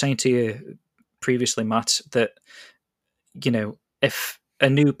 Like I was saying to you previously, Matt, that if a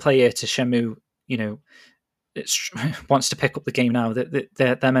new player to Shenmue, wants to pick up the game now,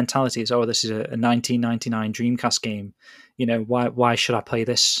 their mentality is, oh, this is a 1999 Dreamcast game. Why should I play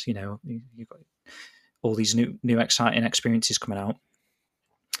this? You've got all these new exciting experiences coming out.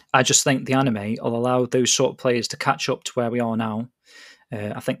 I just think the anime will allow those sort of players to catch up to where we are now,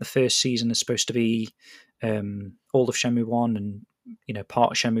 I think the first season is supposed to be all of Shenmue 1 and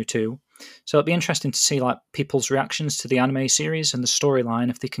part of Shenmue 2. So it'll be interesting to see like people's reactions to the anime series and the storyline,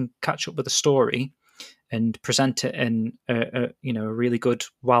 if they can catch up with the story and present it in a really good,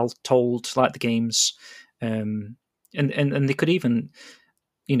 well told, like the games, and they could even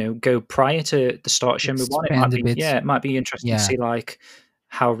go prior to the start of Shenmue 1. Expand a bit. It might be interesting to see like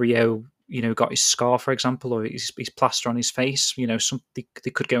how Ryo got his scar, for example, or his plaster on his face. They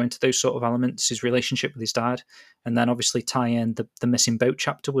could go into those sort of elements, his relationship with his dad, and then obviously tie in the missing boat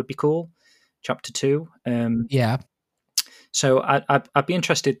chapter would be cool, chapter 2. So I'd be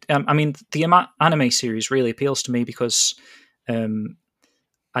interested. I mean, the anime series really appeals to me because I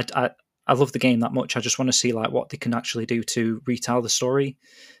love the game that much. I just want to see like what they can actually do to retell the story,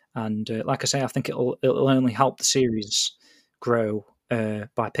 and like I say, I think it'll only help the series grow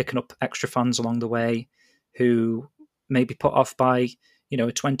by picking up extra fans along the way who may be put off by a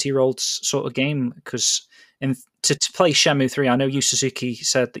 20-year-old sort of game. Because to play Shenmue 3, I know Yu Suzuki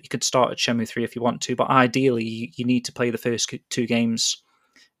said that you could start at Shenmue 3 if you want to, but ideally you need to play the first 2 games.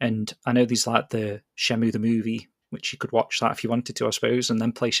 And I know there's like the Shenmue the movie, which you could watch that if you wanted to, I suppose, and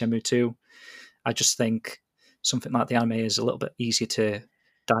then play Shenmue 2. I just think something like the anime is a little bit easier to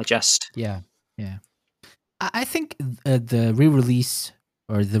digest. Yeah. I think the re-release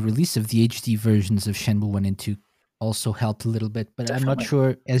or the release of the HD versions of Shenmue 1 and 2 also helped a little bit, but Definitely. I'm not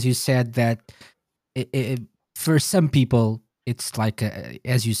sure, as you said, that for some people, it's like,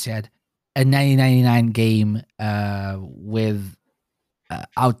 as you said, a 1999 game with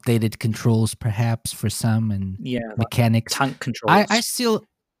outdated controls, perhaps, for some, and mechanics. Tank controls. I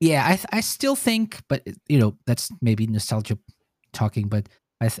still think, but that's maybe nostalgia talking, but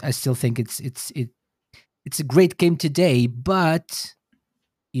I still think it's a great game today, but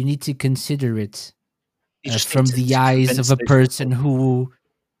you need to consider it from the eyes of a person who,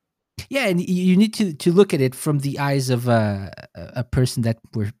 and you need to look at it from the eyes of a person that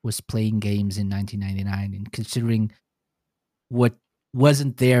was playing games in 1999 and considering what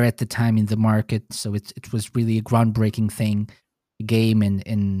wasn't there at the time in the market. So it was really a groundbreaking game,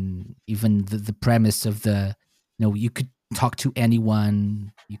 and even the premise of you could talk to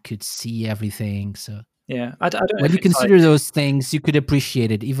anyone, you could see everything. So yeah, I don't know when you consider those things, you could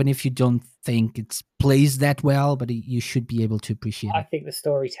appreciate it, even if you don't think it plays that well. But you should be able to appreciate it. I think the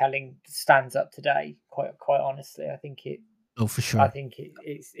storytelling stands up today. Quite honestly, I think it. Oh, for sure. I think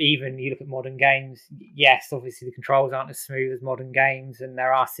it's even. You look at modern games. Yes, obviously the controls aren't as smooth as modern games, and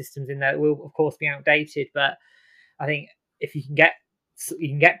there are systems in there that will, of course, be outdated. But I think if you can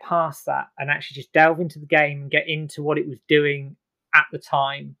get past that and actually just delve into the game and get into what it was doing at the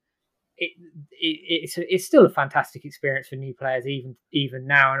time, it's still a fantastic experience for new players even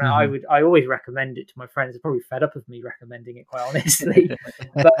now. And I always recommend it to my friends. They're probably fed up of me recommending it, quite honestly,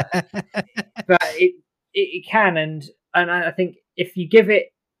 but it can, and I think if you give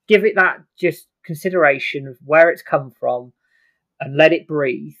it that just consideration of where it's come from and let it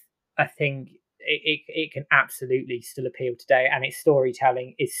breathe, I think it can absolutely still appeal today, and its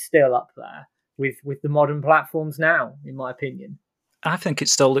storytelling is still up there with the modern platforms now, in my opinion. I think it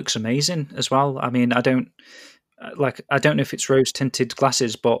still looks amazing as well. I mean, I don't know if it's rose-tinted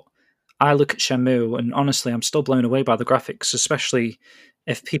glasses, but I look at Shenmue and honestly, I'm still blown away by the graphics, especially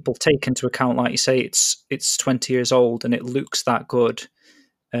if people take into account, like you say, it's 20 years old and it looks that good.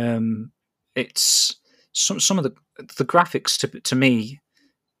 It's some of the graphics to me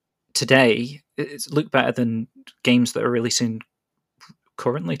today look better than games that are releasing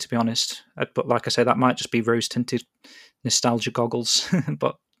currently, to be honest. But like I say, that might just be rose-tinted nostalgia goggles,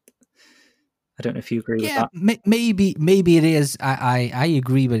 but I don't know if you agree with that. Maybe it is. I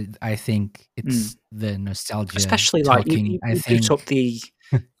agree, but I think it's the nostalgia. Especially talking, like you boot up the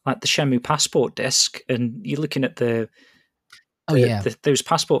Shenmue passport disc, and you're looking at those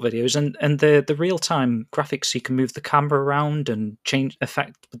passport videos and the real time graphics. So you can move the camera around and change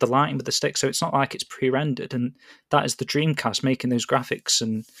effect with the lighting with the stick. So it's not like it's pre-rendered, and that is the Dreamcast making those graphics,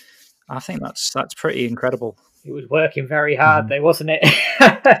 and I think that's pretty incredible. It was working very hard, though, wasn't it?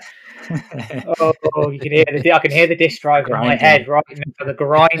 You can hear I can hear the disc drive in my head right now. The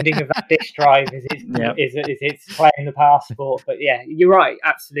grinding of that disc drive is it's playing the passport. But yeah, you're right,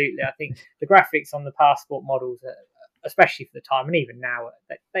 absolutely. I think the graphics on the passport models, especially for the time and even now,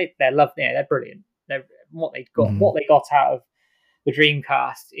 they're lovely. Yeah, they're brilliant. What they got out of the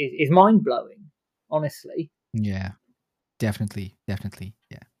Dreamcast is mind blowing, honestly. Yeah, definitely,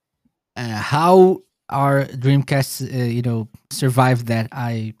 yeah. How our Dreamcast, survived that,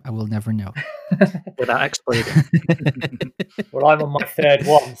 I will never know. Without exploding. Well, I'm on my third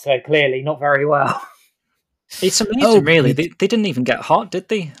one, so clearly not very well. It's amazing, Oh, really. great. They didn't even get hot, did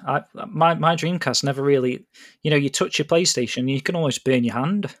they? My Dreamcast never really. You touch your PlayStation, you can almost burn your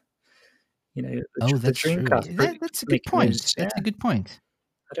hand. Oh, The that's true. Dreamcast That's a good making those. point. Yeah, That's a good point.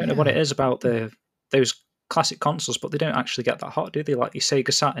 I don't know what Yeah. it is about those classic consoles, but they don't actually get that hot, do they? Like your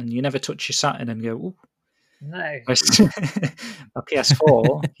Sega Saturn, you never touch your Saturn and go, "Ooh." No. A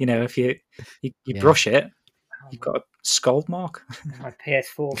PS4, if you Yeah. brush it, you've got a scald mark. My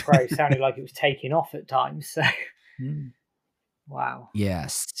PS4 Pro sounded like it was taking off at times. So, wow.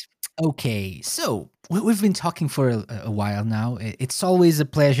 Yes. Okay. So we've been talking for a while now. It's always a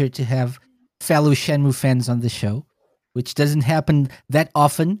pleasure to have fellow Shenmue fans on the show, which doesn't happen that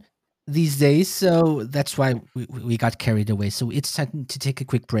often these days. So that's why we got carried away. So it's time to take a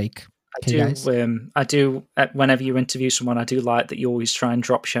quick break. Okay, guys? I do. Whenever you interview someone, I do like that you always try and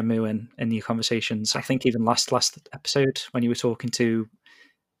drop Shenmue in your conversations. I think even last episode when you were talking to,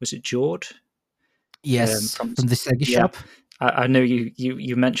 was it George? Yes, from the Sega shop. I know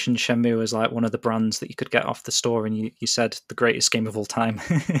you mentioned Shenmue as like one of the brands that you could get off the store, and you said the greatest game of all time,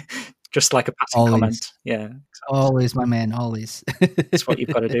 just like a passing comment. Yeah, exactly. Always, my man, always. That's what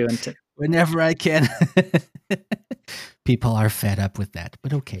you've got to do, isn't it? Whenever I can. People are fed up with that,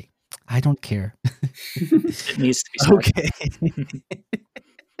 but okay. I don't care. It needs to be said. Okay.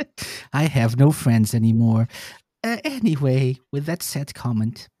 I have no friends anymore. Anyway, with that sad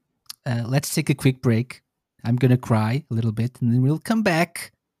comment, let's take a quick break. I'm going to cry a little bit, and then we'll come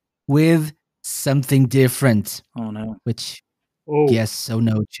back with something different. Oh, no. Which, Ooh. yes, oh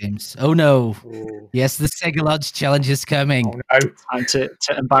no, James. Oh no. Ooh. Yes, the Sega Launch Challenge is coming. Oh no. Time to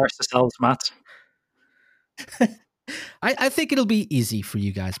embarrass ourselves, Matt. I think it'll be easy for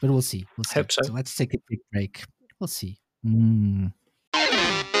you guys, but we'll see. We'll see. Hope so. So let's take a quick break. We'll see.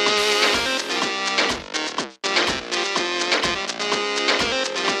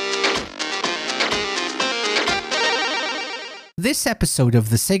 This episode of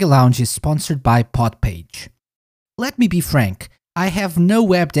the Sega Lounge is sponsored by Podpage. Let me be frank, I have no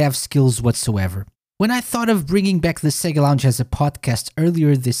web dev skills whatsoever. When I thought of bringing back the Sega Lounge as a podcast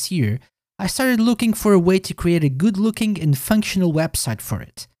earlier this year, I started looking for a way to create a good-looking and functional website for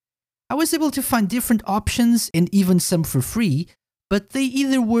it. I was able to find different options and even some for free, but they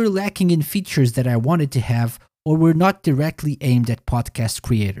either were lacking in features that I wanted to have or were not directly aimed at podcast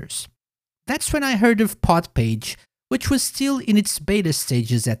creators. That's when I heard of Podpage, which was still in its beta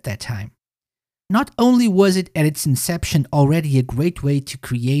stages at that time. Not only was it at its inception already a great way to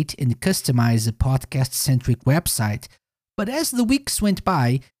create and customize a podcast-centric website, but as the weeks went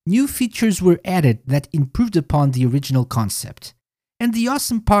by, new features were added that improved upon the original concept. And the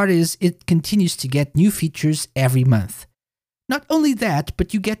awesome part is it continues to get new features every month. Not only that,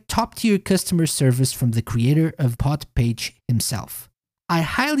 but you get top-tier customer service from the creator of Podpage himself. I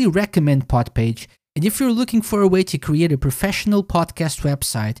highly recommend Podpage, and if you're looking for a way to create a professional podcast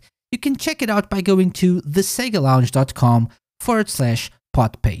website, you can check it out by going to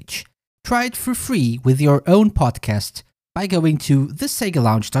thesegalounge.com/podpage. Try it for free with your own podcast by going to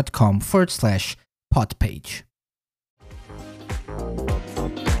thesegalounge.com/podpage.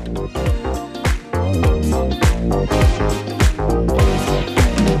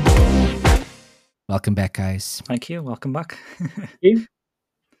 Welcome back, guys. Thank you. Welcome back. It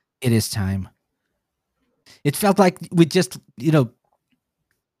is time. It felt like we just,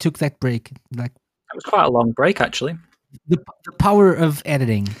 took that break. Like That was quite a long break, actually. the power of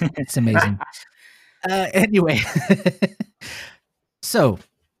editing. It's amazing. Anyway, so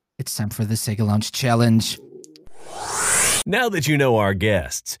it's time for the Sega Launch Challenge. Now that you know our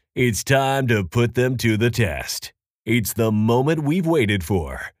guests, it's time to put them to the test. It's the moment we've waited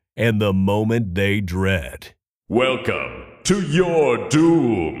for, and the moment they dread. Welcome to your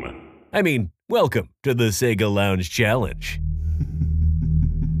doom. I mean, welcome to the Sega Lounge Challenge.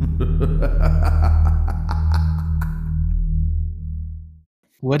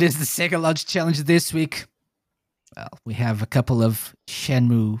 What is the Sega Launch Challenge this week? Well, we have a couple of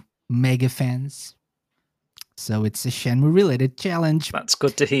Shenmue mega fans. So it's a Shenmue-related challenge. That's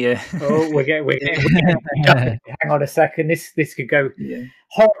good to hear. Oh, we're getting hang on a second. This could go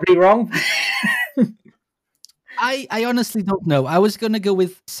horribly wrong. I honestly don't know. I was gonna go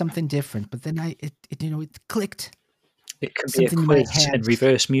with something different, but then it clicked. It could be a Something in my quiz head. in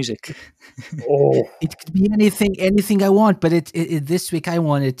reverse music. Oh, It could be anything I want, but it this week I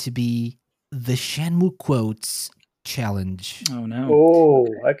want it to be the Shenmue quotes challenge. Oh, no. oh,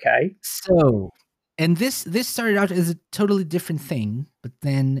 okay. So, and this started out as a totally different thing, but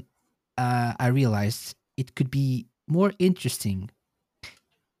then I realized it could be more interesting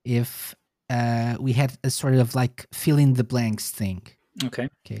if we had a sort of like fill in the blanks thing. Okay.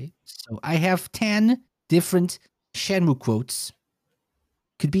 Okay, so I have 10 different Shenmue quotes.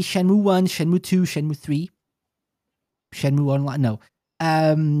 Could be Shenmue 1, Shenmue 2, Shenmue 3, Shenmue Online. No.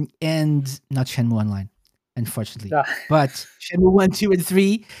 And not Shenmue Online, unfortunately. Ah. But Shenmue 1, 2, and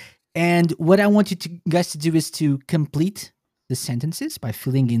 3. And what I want you guys to do is to complete the sentences by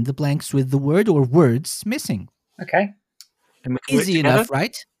filling in the blanks with the word or words missing. Okay. And we can work Easy together? enough,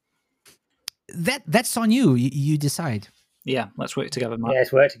 right? That's on you. You decide. Yeah, let's work together, Matt. Yeah,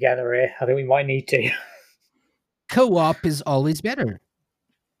 let's work together here. I think we might need to. Co-op is always better.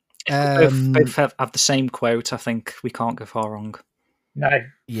 If we both have the same quote, I think we can't go far wrong. No.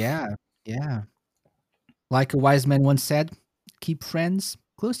 Yeah. Like a wise man once said, keep friends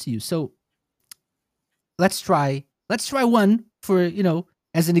close to you. So let's try one for,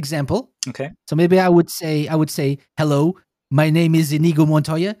 as an example. Okay. So maybe I would say, hello, my name is Inigo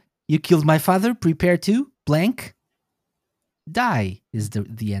Montoya. You killed my father. Prepare to blank. Die is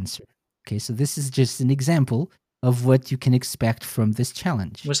the answer. Okay, so this is just an example of what you can expect from this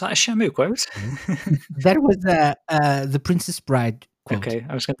challenge. Was that a Shenmue quote? That was the Princess Bride quote. Okay,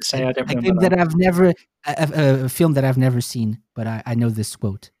 I was going to say I don't A remember game that. that I've never, a film that I've never seen, but I know this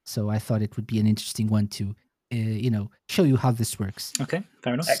quote, so I thought it would be an interesting one to, show you how this works. Okay,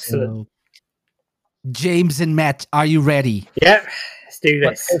 fair enough. Excellent. So, James and Matt, are you ready? Yep. Let's do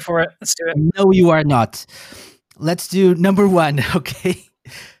Let's this. go for it. Let's do it. No, you are not. Let's do number 1, okay?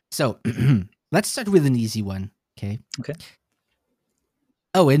 So, let's start with an easy one, okay? Okay.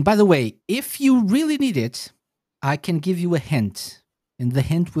 Oh, and by the way, if you really need it, I can give you a hint. And the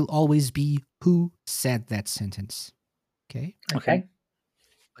hint will always be who said that sentence, okay? Okay.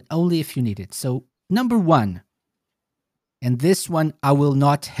 But only if you need it. So, number 1. And this one, I will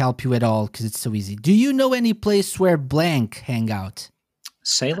not help you at all because it's so easy. Do you know any place where blank hang out?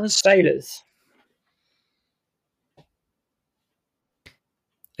 Sailors? Sailors.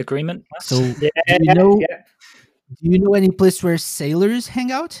 Agreement? Matt? So, Yeah. do you know Yeah. any place where sailors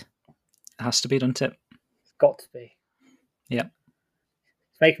hang out? It has to be, doesn't it? It's got to be. Yep.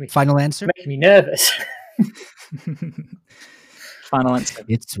 It's making me Final answer? nervous. Final answer.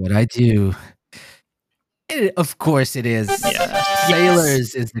 It's what I do. Of course it is. Yeah.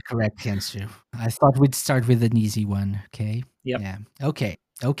 Sailors is the correct answer. I thought we'd start with an easy one, okay? Yep. Yeah.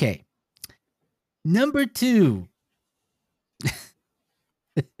 Okay. Number 2.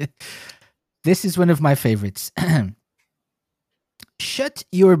 This is one of my favorites. Shut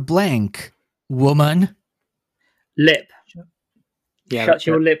your blank, woman. Lip. Yeah, Shut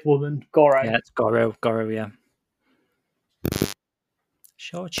your lip, woman. Goro. Yeah, it's Goro. Goro, yeah.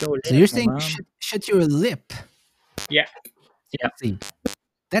 Shut your lip. So you're saying man. shut your lip. Yeah. Yeah. See,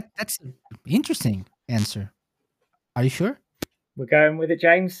 that's an interesting answer. Are you sure? We're going with it,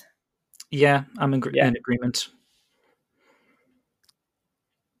 James? Yeah, I'm in Yeah. agreement.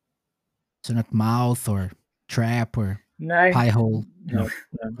 So not mouth or trap or No. pie hole. No.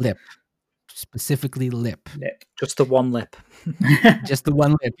 Lip. Specifically lip. Lip. Just the one lip. Just the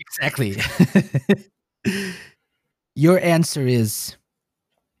one lip. Exactly. Your answer is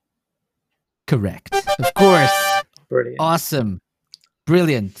correct. Of course. Brilliant. Awesome.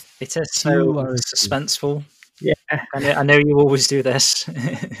 Brilliant. It is You so are a suspenseful. Yeah. I know you always do this,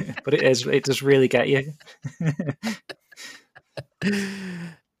 but it does really get you.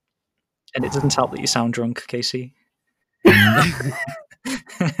 And it doesn't help that you sound drunk, Casey.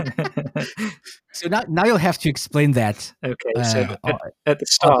 So now you'll have to explain that Okay, so at the on the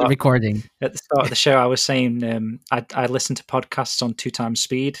start recording. of the show, I was saying I listen to podcasts on 2 times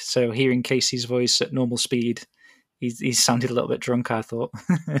speed. So hearing Casey's voice at normal speed, he sounded a little bit drunk, I thought.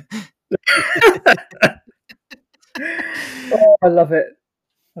 Oh, I love it.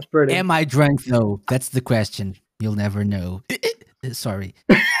 That's brilliant. Am I drunk though? That's the question. You'll never know. Sorry.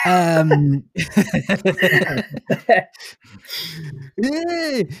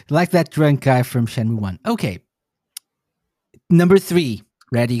 Like that drunk guy from Shenmue 1. Okay. Number 3.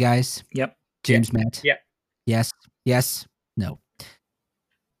 Ready, guys? Yep. James, Matt? Yep. Yes. No.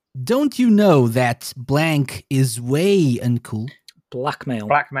 Don't you know that blank is way uncool? Blackmail.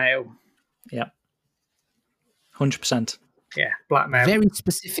 Blackmail. Yep. 100%. Yeah, blackmail. Very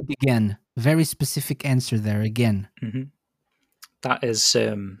specific again. Very specific answer there again. Mm-hmm. That is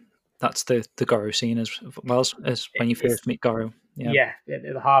that's the Goro scene as well as when you first meet Goro. Yeah, at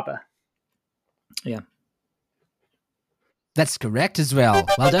the harbour. Yeah. That's correct as well.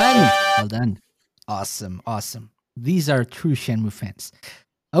 Well done. Well done. Awesome. These are true Shenmue fans.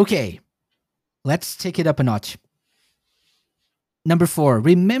 Okay. Let's take it up a notch. Number 4.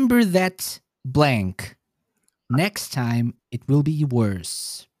 Remember that blank. Next time it will be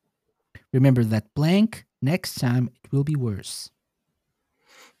worse. Remember that blank. Next time it will be worse.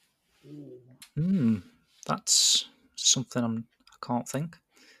 That's something I can't think.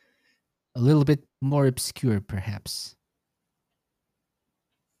 A little bit more obscure, perhaps.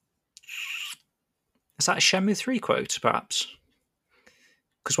 Is that a Shenmue 3 quote, perhaps?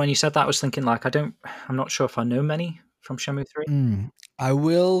 Because when you said that, I was thinking, like, I'm not sure if I know many from Shenmue 3. I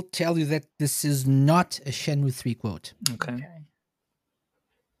will tell you that this is not a Shenmue 3 quote. Okay.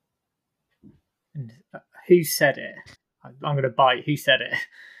 And who said it? I'm going to bite. Who said it?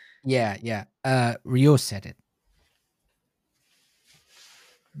 Yeah. Ryo said it.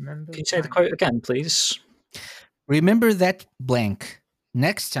 Remember? Can you say the quote again, please? Remember that blank.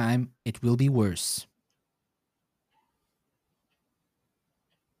 Next time, it will be worse.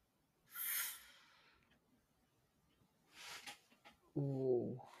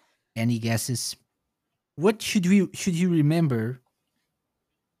 Ooh. Any guesses? What should you remember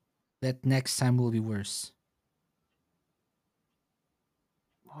that next time will be worse?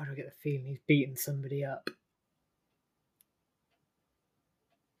 Why do I get the feeling he's beating somebody up?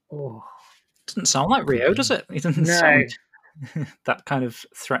 Oh, Doesn't sound like Ryo, does it? He doesn't no. sound that kind of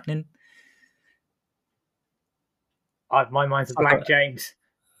threatening. My mind's a blank, James.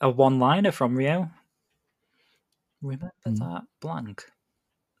 A one-liner from Ryo. Remember that blank.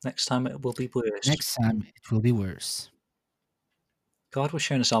 Next time it will be worse. Next time it will be worse. God, we're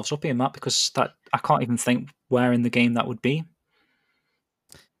showing ourselves up here, Matt, because that I can't even think where in the game that would be.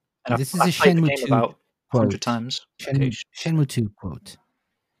 And This I've is a played the Shenmue game 2 about 100 quote. times. Shenmue 2 quote.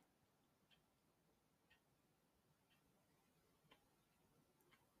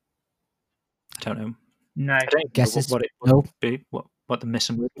 I don't know. No. I don't Guesses? know what it No. would be. What the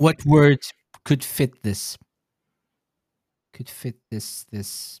missing word? What word could fit this? Could fit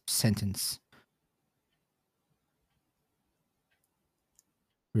this sentence?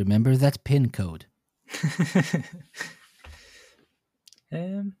 Remember that pin code.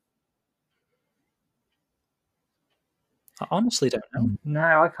 I honestly don't know.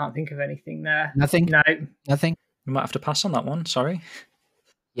 No, I can't think of anything there. Nothing? No. Nothing? We might have to pass on that one. Sorry.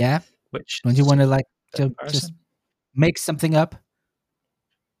 Yeah? Which Don't you want to like seems just embarrassing. make something up?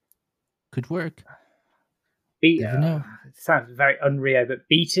 Could work. Never know. It sounds very unreal, but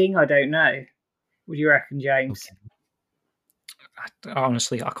beating, I don't know. What do you reckon, James? Okay.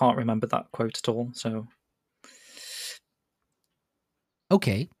 Honestly, I can't remember that quote at all. So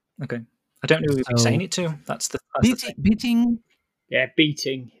Okay. I don't know who we're saying it to. That's the thing. Beating. Yeah,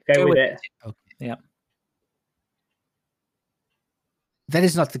 beating. Go with it. Okay. Yeah. That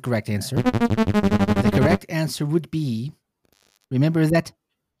is not the correct answer. The correct answer would be, remember that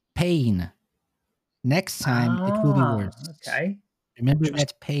pain. Next time it will be worse. Okay. Remember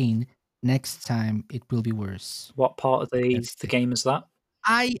that pain. Next time it will be worse. What part of the game is that?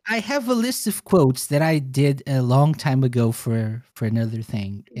 I have a list of quotes that I did a long time ago for another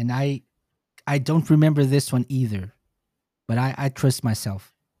thing, and I don't remember this one either, but I trust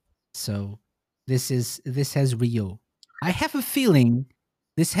myself. So this has Ryo. I have a feeling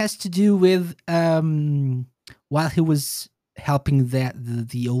this has to do with while he was helping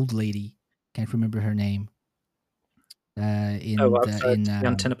the old lady, can't remember her name. In the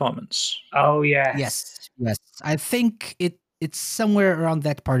Antin Apartments. Oh yes. Yes. I think it's somewhere around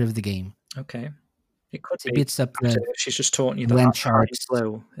that part of the game. Okay. It could be. Bits up the She's just taught you the the land hind sharks.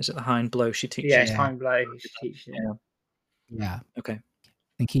 blow. Is it the hind blow she teaches? Yeah, hind blow. She teaches you. Yeah. Okay. I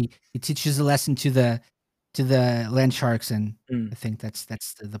think he teaches a lesson to the land sharks, and I think that's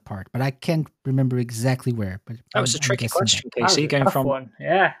the part. But I can't remember exactly where. But that was a tricky question, Casey. Going from one.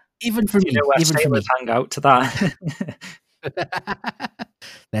 Yeah. Even for me. You know where even for me. sailors hang out to that.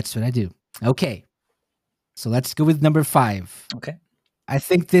 That's what I do. Okay. So let's go with number 5. Okay. I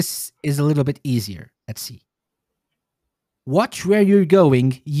think this is a little bit easier. Let's see. Watch where you're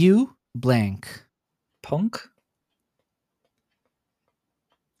going, you blank. Punk?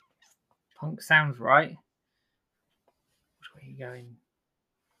 Punk sounds right. Which way are you going?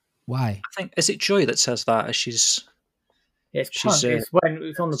 Why? I think, is it Joy that says that as she's... Yeah, it's Punk. It's when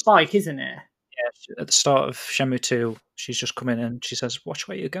it's on the bike, isn't it? Yeah, at the start of Shenmue 2, she's just come in and she says, watch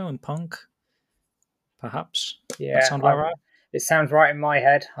where you're going, Punk. Perhaps. Yeah. That sound about right? It sounds right in my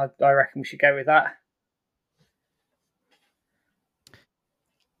head. I reckon we should go with that.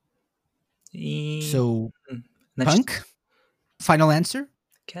 So, Punk? Final answer?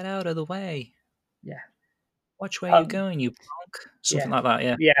 Get out of the way. Yeah. Watch where you're going, you punk. Something like that,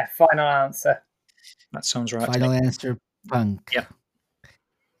 yeah. Yeah, final answer. That sounds right. Final answer, Punk. Yeah.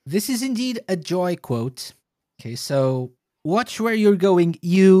 This is indeed a Joy quote. Okay, so watch where you're going,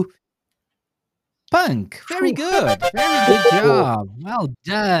 you Punk. Very good. Very good job. Well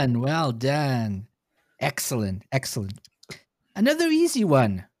done. Well done. Excellent. Excellent. Another easy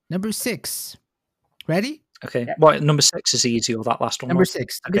one. Number 6. Ready? Okay. Yeah. What, number 6 is easy, or that last one? Number was?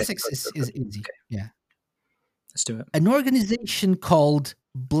 6. Okay, Number 6 good, is good. easy. Okay. Yeah. Let's do it. An organization called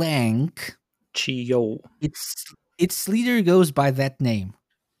blank. Chiyo. Its leader goes by that name.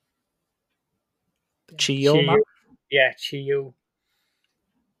 Chiyo, Matt? Yeah, Chiyo.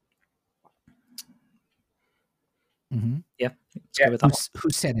 Mm-hmm. Yeah, let's go with that Who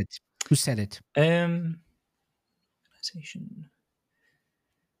said it? Who said it? one. Organization.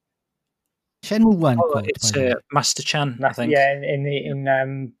 Shenmue 1 Oh, quote. it's by the way. Master Chan, I think. Yeah, in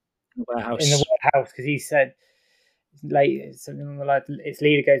the Warehouse. in the warehouse, because he said something along the line. Its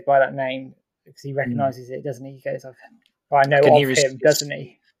leader goes by that name because he recognizes it, doesn't he? He goes, "I know can of hear him," doesn't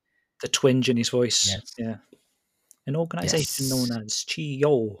he? The twinge in his voice. Yes. Yeah. An organization Yes. known as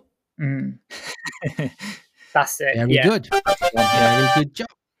Chiyo. Mm. That's it. Very yeah. good. Very good job.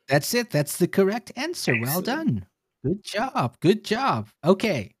 That's it. That's the correct answer. Excellent. Well done. Good job. Good job.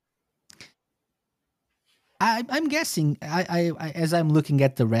 Okay. I'm guessing. I as I'm looking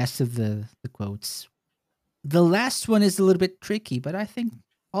at the rest of the quotes, the last one is a little bit tricky, but I think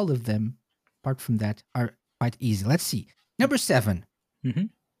all of them, apart from that, are quite easy. Let's see. Number 7. Mm-hmm.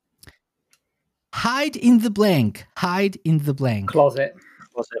 Hide in the blank. Hide in the blank. Closet.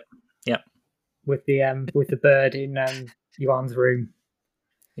 Yeah. With the bird in Yuan's room.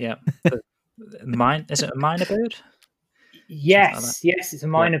 Yeah. Is it a minor bird? Yes, it's a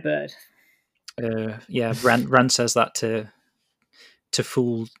minor bird. Yeah, Ran says that to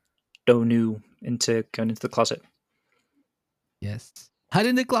fool Donu into going into the closet. Yes. Hide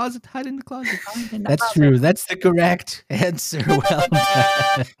in the closet. Hide in the closet. In the That's closet. true. That's the correct answer. Well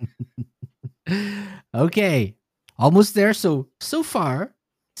done. Okay. Almost there. So far,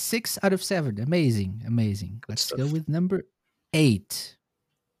 6 out of 7. Amazing. Amazing. Let's stuff. go with number 8.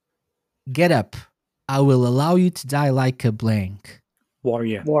 Get up. I will allow you to die like a blank.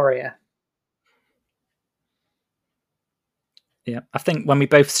 Warrior. Yeah, I think when we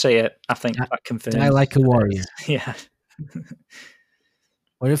both say it, I think that confirms. Die like a warrior. Yeah.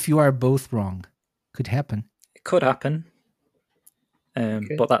 What if you are both wrong? Could happen. It could happen.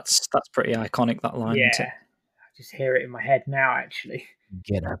 But that's pretty iconic, that line. Yeah. Isn't it? I just hear it in my head now, actually.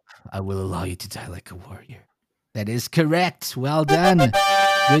 Get up. I will allow you to die like a warrior. That is correct. Well done.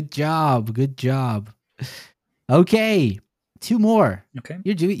 Good job. Good job. Okay. 2 more. Okay.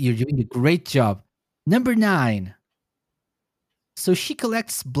 You're doing a great job. Number 9. So she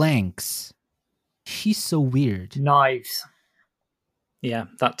collects blanks. She's so weird. Knives. Yeah,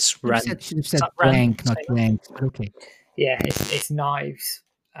 that's Ren. Should have said that Ren? blank, not blanks. But okay. Yeah, it's knives.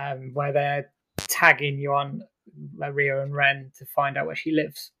 Where they're tagging Yuan, Rio, and Ren to find out where she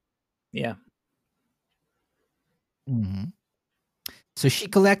lives. Yeah. Mm-hmm. So she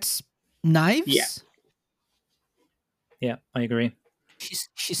collects knives. Yeah. Yeah, I agree.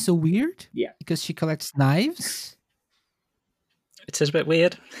 She's so weird. Yeah. Because she collects knives. It is a bit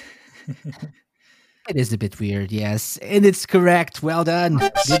weird. It is a bit weird, yes. And it's correct. Well done.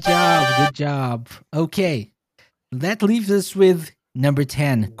 Good job. Good job. Okay. That leaves us with number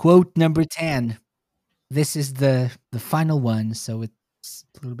 10. Quote number 10. This is the final one, so it's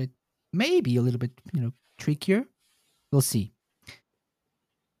a little bit, maybe a little bit, trickier. We'll see.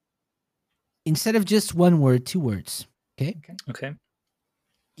 Instead of just one word, 2 words. Okay.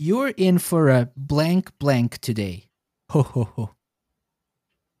 You're in for a blank blank today. Ho ho ho.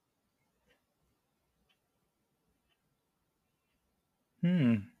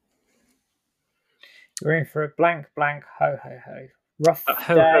 You're in for a blank blank ho ho ho. Rough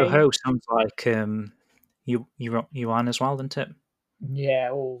Ho day. ho ho sounds like Yuan as well, doesn't it?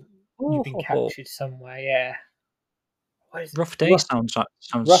 Yeah, or you've been Ho, ho, ho. captured somewhere. Yeah. What is it? Rough day sounds.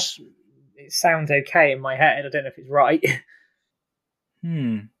 Rough. It sounds okay in my head. I don't know if it's right.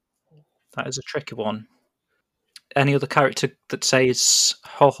 That is a tricky one. Any other character that says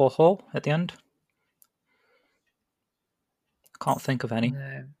ho ho ho at the end? Can't think of any.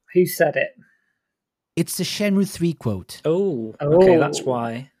 No. Who said it? It's a Shenmue 3 quote. Oh, okay, that's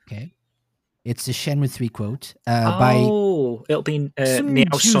why. Okay. It's a Shenmue 3 quote by it'll be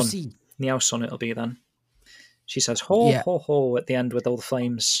Niao's son. Juicy. Niao's son it'll be then. She says ho ho ho at the end with all the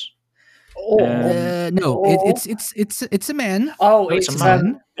flames. No, it's a man. Oh, it's it's a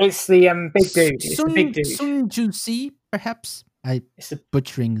man. It's the big dude. It's the big dude. Sun Juicy, perhaps. I'm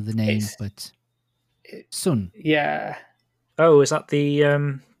butchering the name, but Sun. Yeah. Oh, is that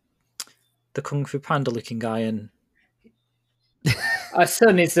the Kung Fu Panda looking guy in?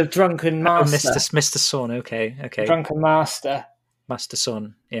 Sun is the drunken master. Oh, Mr. Sun. Okay. Drunken master. Master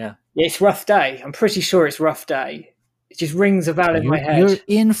Sun. Yeah. It's Rough Day. I'm pretty sure it's Rough Day. It just rings a bell in my head. You're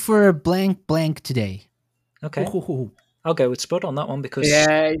in for a blank blank today. Okay. Ooh. I'll go with Spud on that one because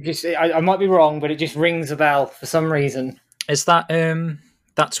I might be wrong, but it just rings a bell for some reason. is that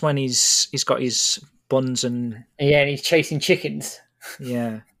that's when he's got his buns and and he's chasing chickens.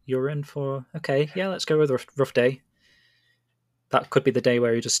 Yeah, you're in for okay. Yeah, let's go with a rough day. That could be the day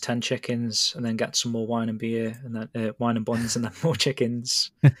where he does 10 chickens and then gets some more wine and beer and then wine and buns and then more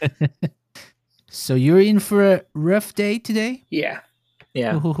chickens. So you're in for a rough day today? Yeah.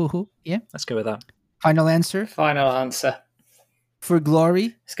 Yeah, Yeah. let's go with that. Final answer Final answer. for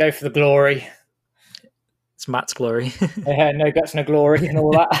glory. Let's go for the glory. It's Matt's glory. No guts, no glory, and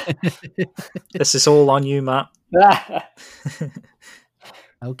all that. This is all on you, Matt.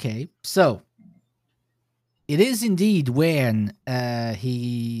 Okay, so it is indeed when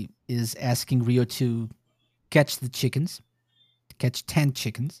he is asking Rio to catch the chickens, catch 10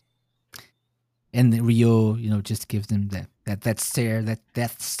 chickens, and then Rio, just gives him that stare, that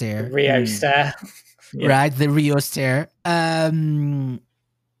death stare, Rio stare. Yeah. right? The Rio stare. And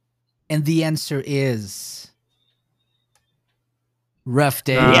the answer is rough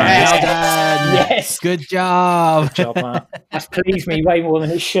day. Yes. Well done. Yes. Good job. Good job, Matt. That's pleased me way more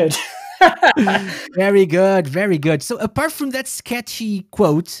than it should. Very good, very good. So apart from that sketchy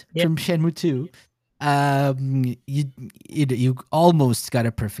quote Yep. from Shenmue 2, you almost got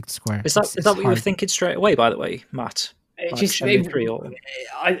a perfect square. Is that what you were hard. thinking straight away, by the way, Matt? It Like just Shenmue 3 or...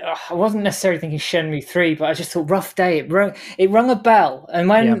 I wasn't necessarily thinking Shenmue 3, but I just thought rough day. It rung a bell, and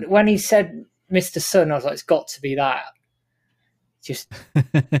when he said Mr. Sun, I was like, it's got to be that. Just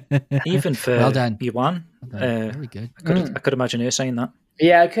Even for Well done. Yuan, Very good. I could imagine her saying that.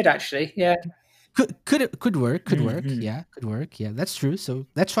 yeah, I could actually. Yeah, Could work. Mhm. Yeah, could work. Yeah, that's true. So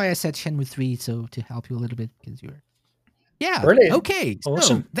that's why I said Shenmue 3, so to help you a little bit because you're. Yeah. Brilliant. Okay. So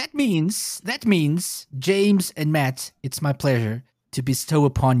Awesome. that means James and Matt, it's my pleasure to bestow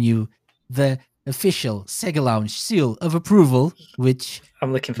upon you the official Sega Lounge seal of approval, which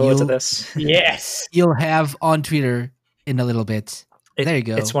I'm looking forward to You- this. yes. you'll have on Twitter in a little bit. There you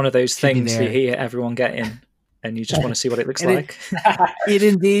go. It's one of those Should be things you there. hear everyone getting, and you just want to see what it looks And like. It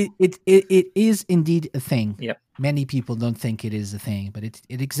is indeed a thing. Yep. Many people don't think it is a thing, but it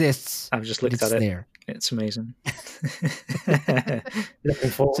exists. I've just but looked it's at it. there. It's amazing. Looking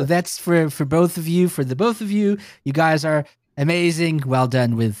forward. So that's for both of you. For the both of you, you guys are amazing. Well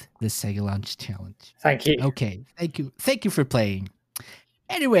done with the Sega Launch Challenge. Thank you. Okay, thank you for playing.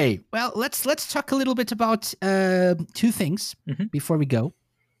 Anyway, well, let's talk a little bit about two things Mhm. before we go.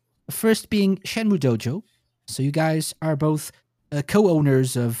 First being Shenmue Dojo. So you guys are both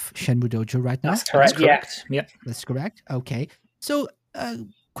co-owners of Shenmue Dojo right now. That's correct. That's correct. Yep. That's correct. Okay. So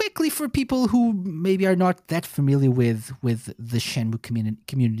quickly, for people who maybe are not that familiar with the Shenmue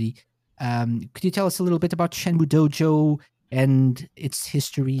community, could you tell us a little bit about Shenmue Dojo and its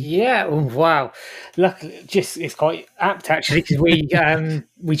history? Yeah. Oh, wow. Look, it's quite apt actually because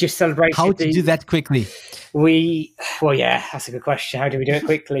we just celebrated. How to do that quickly? Yeah, that's a good question. How do we do it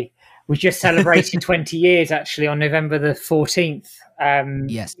quickly? We just celebrated 20 years actually on November the 14th.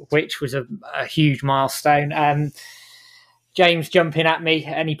 Yes. Which was a huge milestone. James, jump in at me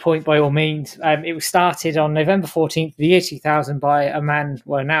at any point by all means. It was started on November 14th, the year 2000, by a man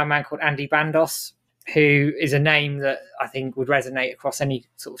called Andy Bandos, who is a name that I think would resonate across any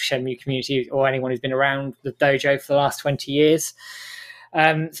sort of Shenmue community or anyone who's been around the dojo for the last 20 years.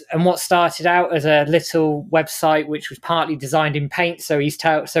 And what started out as a little website, which was partly designed in Paint, so he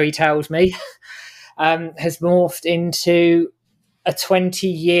tells me, has morphed into a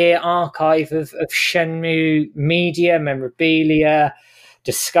 20-year archive of Shenmue media, memorabilia,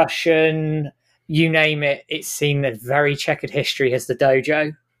 discussion, you name it. It's seen a very checkered history as the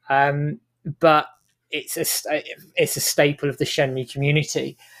dojo, but it's a staple of the Shenmue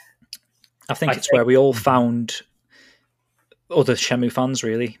community. I think it's where we all found other Shenmue fans,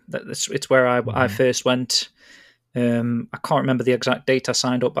 really. It's where I first went. I can't remember the exact date I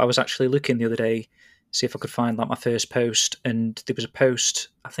signed up, but I was actually looking the other day, see if I could find like my first post, and there was a post,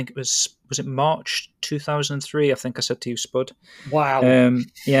 I think it was it March 2003, I think I said to you, Spud. Wow.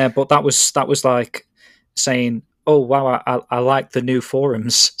 Yeah, but that was like saying, oh wow, I like the new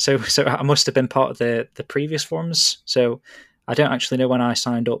forums. So I must have been part of the previous forums. So I don't actually know when I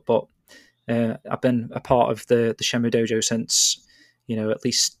signed up, but I've been a part of the Shenmue Dojo since, at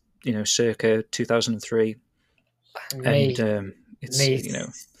least, circa 2003. And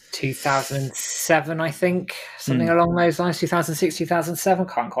it's, 2007, I think, something along those lines. 2006, 2007,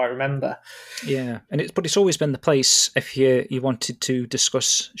 can't quite remember. Yeah, but it's always been the place if you wanted to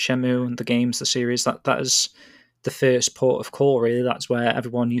discuss Shenmue and the games, the series. That is the first port of call, really. That's where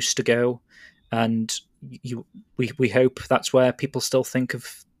everyone used to go, and we hope that's where people still think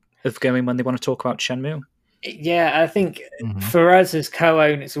of going when they want to talk about Shenmue. Yeah, I think Mhm. for us as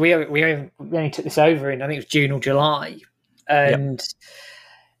co-owners, we only took this over in, I think it was June or July, and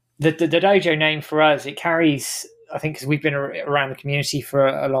the dojo name for us, it carries, I think, because we've been around the community for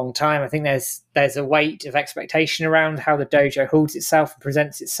a long time, I think there's a weight of expectation around how the dojo holds itself and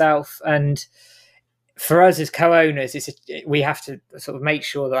presents itself, and for us as co-owners, we have to sort of make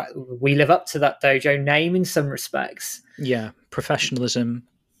sure that we live up to that dojo name in some respects. Yeah, professionalism,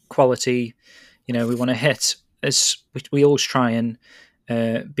 quality. You know, we want to hit, as we always try and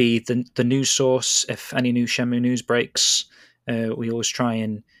be the news source. If any new Shenmue news breaks, we always try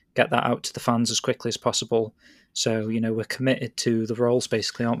and get that out to the fans as quickly as possible. So, you know, we're committed to the roles,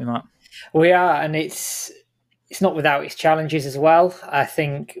 basically, aren't we, Matt? We are, and it's not without its challenges as well. I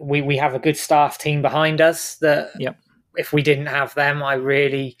think we have a good staff team behind us that Yep. if we didn't have them, I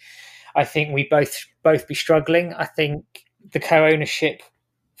think we'd both be struggling. I think the co-ownership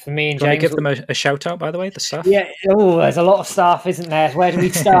for me and Do you want James. to give them a shout out, by the way, the staff? Yeah. Oh, there's a lot of staff, isn't there? Where do we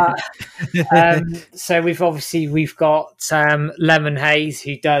start? So we've got Lemon Hayes,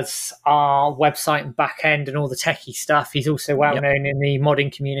 who does our website and back end and all the techie stuff. He's also well known in the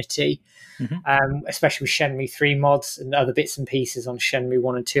modding community, especially with Shenmue 3 mods and other bits and pieces on Shenmue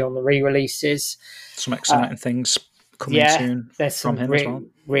 1 and 2 on the re-releases. Some exciting things coming soon. There's some from him as well.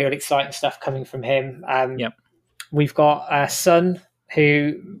 real exciting stuff coming from him. Yep. We've got Sun,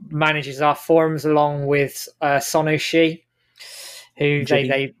 who manages our forums along with Sonoshi, who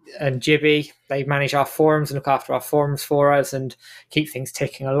they and Jibby. They manage our forums and look after our forums for us and keep things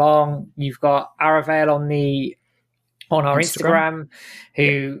ticking along. You've got Aravel on our Instagram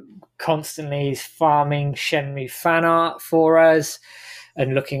who constantly is farming Shenmue fan art for us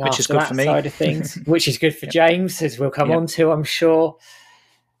and looking after that side of things, which is good for James, as we'll come on to, I'm sure.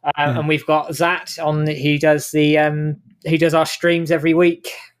 And we've got Zat on. He does our streams every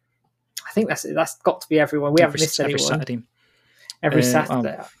week. I think that's got to be everyone. We haven't missed anyone. Every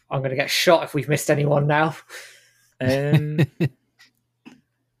Saturday. I'm going to get shot if we've missed anyone now. Oh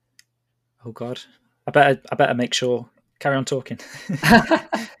God, I better make sure. Carry on talking.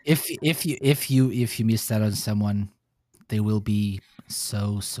 If you miss out on someone, they will be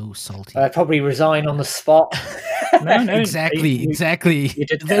so salty. I'd probably resign on the spot. No, exactly.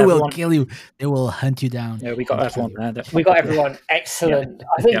 They will kill you. They will hunt you down. Yeah, we got everyone there. We got everyone. Excellent.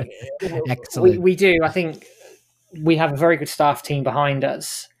 I think excellent. We do. I think we have a very good staff team behind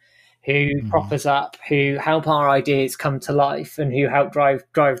us who prop us up, who help our ideas come to life, and who help drive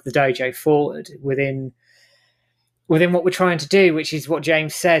the dojo forward within what we're trying to do, which is what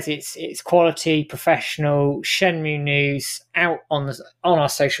James says. It's quality, professional Shenmue news out on our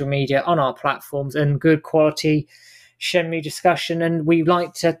social media, on our platforms, and good quality Shenmue discussion. And we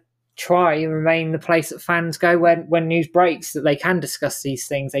like to try and remain the place that fans go when news breaks, that they can discuss these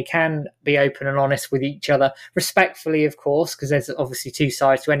things. They can be open and honest with each other, respectfully, of course, because there's obviously two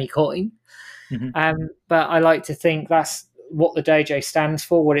sides to any coin. But I like to think that's what the dojo stands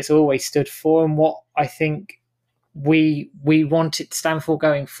for, what it's always stood for, and what I think we want it to stand for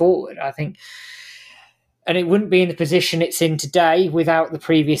going forward. I think, and it wouldn't be in the position it's in today without the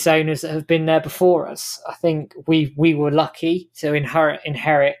previous owners that have been there before us. I think we were lucky to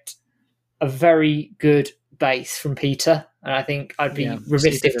inherit a very good base from Peter, and I think I'd be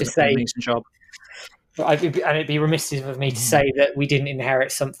remiss to say amazing job. It'd be remiss of me to say that we didn't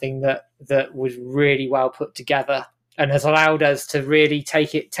inherit something that was really well put together and has allowed us to really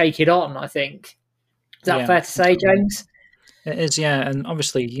take it on, I think. Is that fair to say, James? It is, yeah. And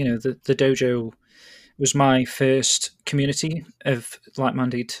obviously, you know, the dojo was my first community of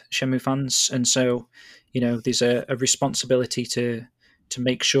like-minded Shenmue fans. And so, you know, there's a responsibility to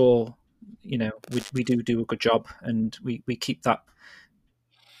make sure, you know, we do a good job and we keep that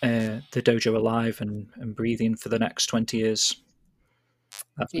the dojo alive and breathing for the next 20 years.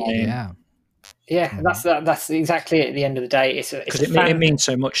 That's my aim. Yeah, that's exactly it. At the end of the day, because it means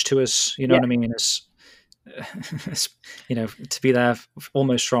so much to us. You know what I mean? As you know, to be there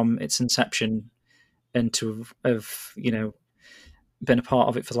almost from its inception and to have you know been a part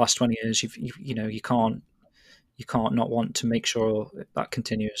of it for the last 20 years. You can't not want to make sure that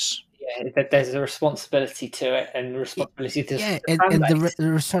continues. Yeah, there's a responsibility to it, and responsibility to and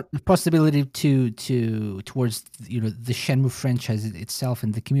the responsibility towards you know the Shenmue franchise itself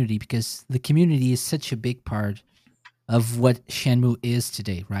and the community, because the community is such a big part of what Shenmue is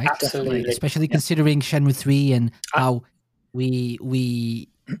today, right? Absolutely, especially considering Shenmue 3 and how we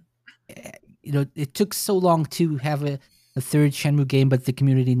you know it took so long to have a third Shenmue game, but the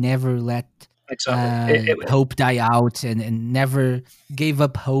community never let hope die out and never gave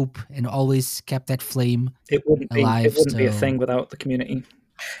up hope and always kept that flame alive. It wouldn't be a thing without the community.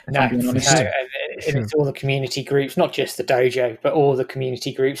 if No, I'm being no, honest. sure. and it's all the community groups, not just the dojo, but all the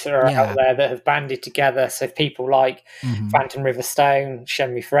community groups that are out there that have banded together. So people like Phantom River Stone,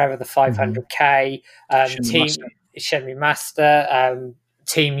 Shenmue Forever, the 500K, Shenmue Master,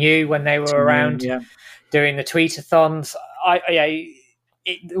 Team U when they were around doing the tweetathons.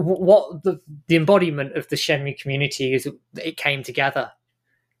 The embodiment of the Shenmue community is it came together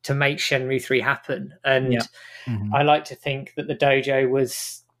to make Shenmue 3 happen. And I like to think that the dojo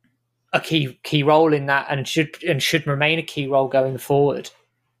was a key role in that, and should remain a key role going forward.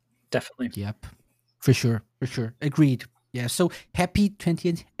 Definitely. Yep. For sure. Agreed. Yeah. So happy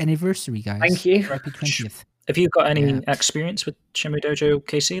 20th anniversary, guys. Thank you. Happy 20th. Have you got any experience with Shenmue Dojo,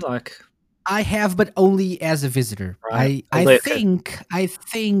 Casey? Like, I have, but only as a visitor. Right. I think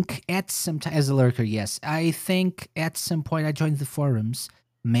at some time as a lurker, yes. I think at some point I joined the forums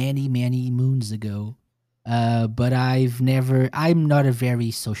many moons ago. But I'm not a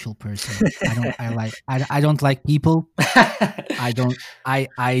very social person. I don't like people. I don't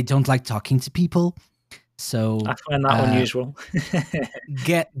like talking to people. So I find that unusual.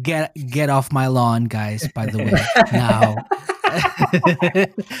 get off my lawn, guys, by the way. Now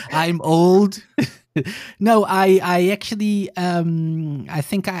I'm old. No, I actually I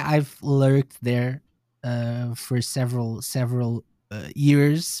think I've lurked there for several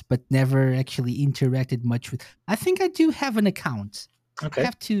years, but never actually interacted much with. I think I do have an account. Okay. I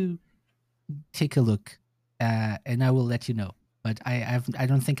have to take a look, and I will let you know. But I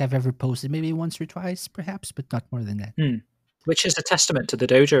don't think I've ever posted. Maybe once or twice, perhaps, but not more than that. Which is a testament to the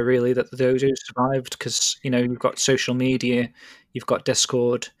dojo, really, that the dojo survived, because you've got social media, you've got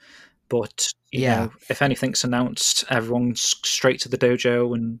Discord, but you know, if anything's announced, everyone's straight to the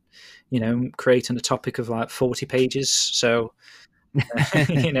dojo and creating a topic of like 40 pages. So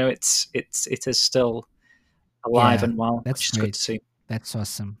it is still alive and well, that's which is great. good to see. That's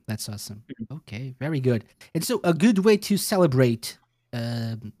awesome. Okay, very good. And so a good way to celebrate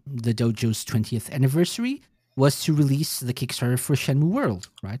the dojo's 20th anniversary was to release the Kickstarter for Shenmue World,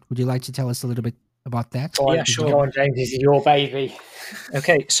 right? Would you like to tell us a little bit about that? Yeah, sure. Go on, James. This is your baby.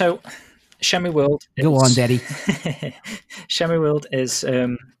 Okay, so Shenmue World. Go on, Daddy. Shenmue World is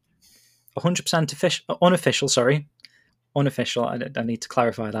 100% unofficial. Sorry, unofficial. I need to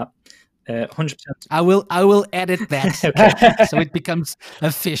clarify that. 100%. I will edit that Okay. so it becomes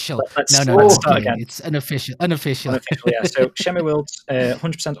official. Let's start again. It's unofficial. Unofficial, yeah. So Shenmue World's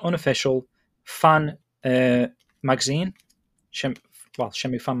 100% unofficial fan magazine,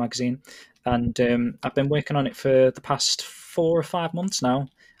 Shenmue fan magazine, and I've been working on it for the past 4 or 5 months now.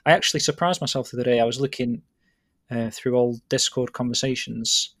 I actually surprised myself the other day. I was looking through old Discord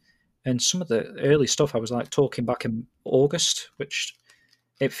conversations, and some of the early stuff I was like talking back in August, which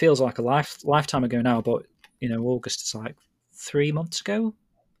it feels like a lifetime ago now, but August is like 3 months ago.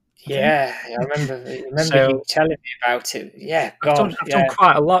 Yeah, I remember you telling me about it. Yeah, God, I've done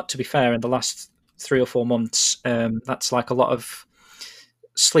quite a lot, to be fair, in the last 3 or 4 months. That's like a lot of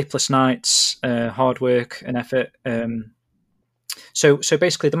sleepless nights, hard work and effort. So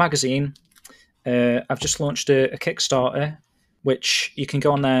basically, the magazine, I've just launched a Kickstarter, which you can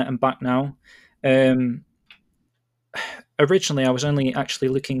go on there and back now. Originally, I was only actually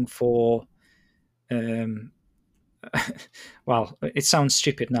looking for. Well, it sounds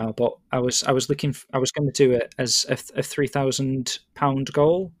stupid now, but I was going to do it as a £3,000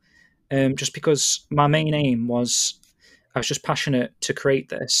 goal, just because my main aim was I was just passionate to create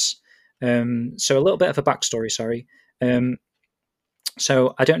this. So a little bit of a backstory, sorry.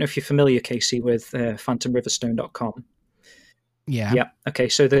 So I don't know if you're familiar, Casey, with phantomriverstone.com. Yeah. Okay.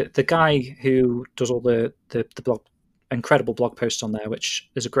 So the guy who does all the blog, incredible blog posts on there, which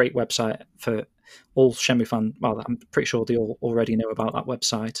is a great website for all Shenmue fans. Well, I'm pretty sure they all already know about that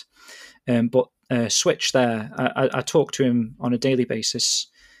website. But Switch there, I talk to him on a daily basis,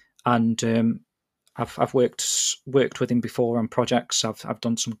 and I've worked with him before on projects. I've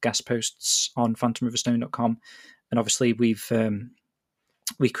done some guest posts on phantomriverstone.com, and obviously we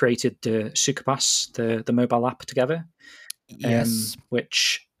created Sukapass, the mobile app, together. Yes.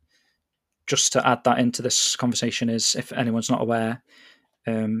 Which, just to add that into this conversation, is, if anyone's not aware,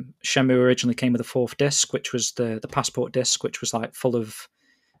 Shenmue originally came with a 4th disc, which was the passport disc, which was like full of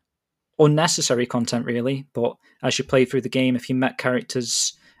unnecessary content, really. But as you played through the game, if you met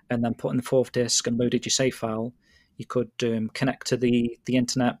characters and then put in the 4th disc and loaded your save file, you could connect to the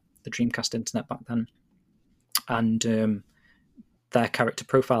internet, the Dreamcast internet back then, and their character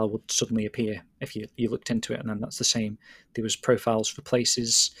profile would suddenly appear if you looked into it. And then that's the same. There was profiles for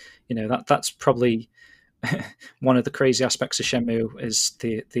places. That's probably one of the crazy aspects of Shenmue, is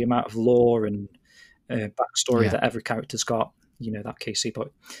the amount of lore and backstory that every character's got. that KC.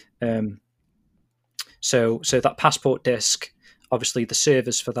 But so that passport disc, obviously the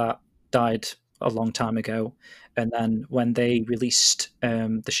servers for that died a long time ago, and then when they released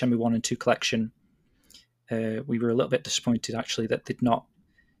the Shenmue 1 and 2 collection, we were a little bit disappointed actually that they'd not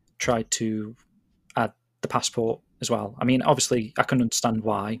tried to add the passport as well. I mean, obviously I can understand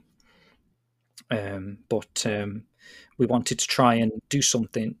why, but we wanted to try and do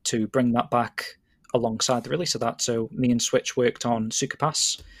something to bring that back alongside the release of that. So me and Switch worked on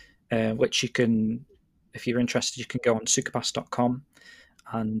Sukapass, which you can, if you're interested, you can go on sukapass.com,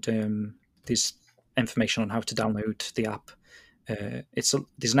 and there's information on how to download the app. There's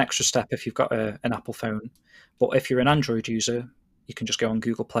an extra step if you've got an Apple phone, but if you're an Android user, you can just go on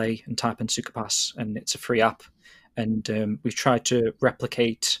Google Play and type in Sukapass, and it's a free app. And we've tried to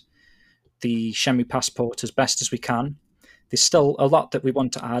replicate the Shenmue passport as best as we can. There's still a lot that we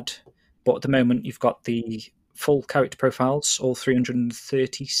want to add, but at the moment you've got the full character profiles, all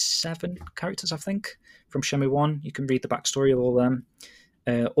 337 characters, I think, from Shenmue 1. You can read the backstory of all of them.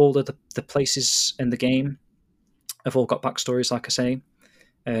 All of the places in the game have all got backstories, like I say,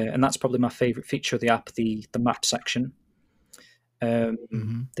 and that's probably my favourite feature of the app, the map section.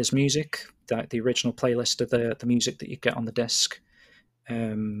 There's music, the original playlist of the music that you get on the disc,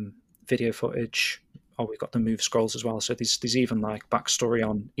 video footage. Oh, we've got the move scrolls as well. So there's even like backstory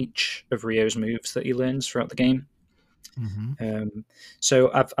on each of Ryo's moves that he learns throughout the game.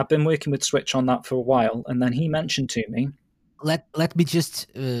 So I've been working with Switch on that for a while, and then he mentioned to me. Let me just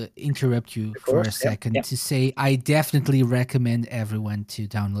interrupt you for a second to say I definitely recommend everyone to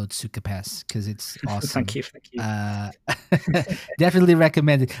download Sukapass because it's awesome. Thank you. Definitely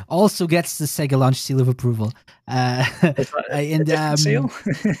recommend it. Also gets the Sega Launch seal of approval. Seal?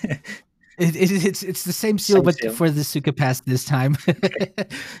 It's the same seal, but seal for the Sukapass this time.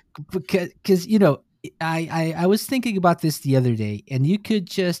 Because I was thinking about this the other day, and you could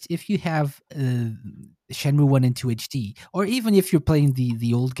just, if you have Shenmue 1 and 2 HD, or even if you're playing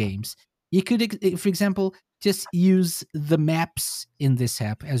the old games, you could, for example, just use the maps in this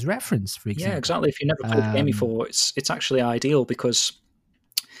app as reference, for example. Yeah, exactly. If you never played the game before, it's actually ideal because,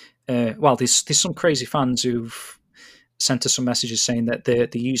 there's some crazy fans who've sent us some messages saying that they're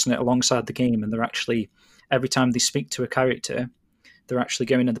using it alongside the game, and they're actually, every time they speak to a character, they're actually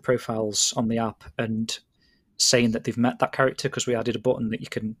going in the profiles on the app and saying that they've met that character, because we added a button that you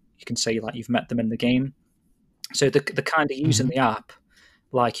can say like you've met them in the game. So the kind of using the app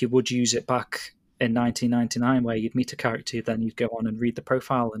like you would use it back in 1999, where you'd meet a character, then you'd go on and read the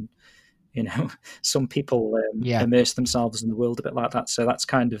profile, and some people immerse themselves in the world a bit like that. So that's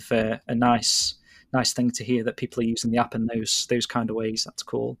kind of a nice thing to hear, that people are using the app in those kind of ways. That's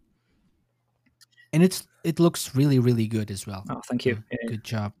cool. And it looks really, really good as well. Oh, thank you. Good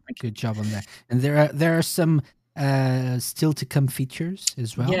job. Good job on that. And there are some still to come features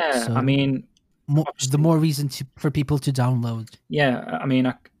as well. Yeah, so I mean, the more reason for people to download. Yeah, I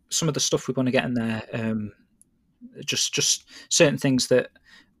mean, some of the stuff we want to get in there, just certain things that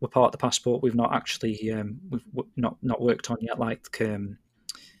were part of the passport we've not actually we've not worked on yet, like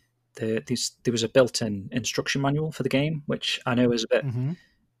there was a built-in instruction manual for the game, which I know is a bit,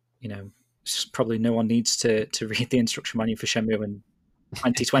 probably no one needs to read the instruction manual for Shenmue in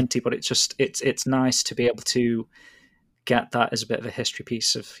 2020, but it's nice to be able to get that as a bit of a history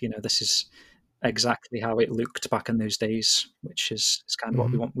piece of, this is exactly how it looked back in those days, which is kind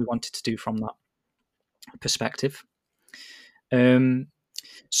of what we wanted to do from that perspective.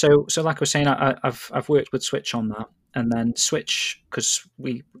 So like I was saying, I've worked with Switch on that, and then Switch, because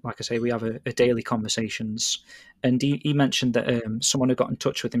we have a daily conversations, and he mentioned that someone had got in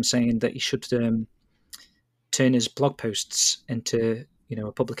touch with him saying that he should turn his blog posts into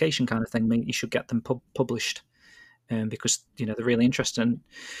a publication kind of thing. Maybe he should get them published, because they're really interesting.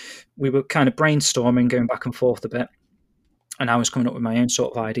 We were kind of brainstorming, going back and forth a bit, and I was coming up with my own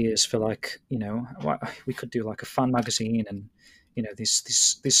sort of ideas for, like, we could do like a fan magazine, and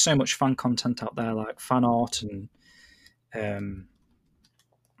there's so much fan content out there, like fan art, and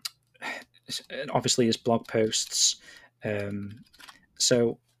obviously his blog posts.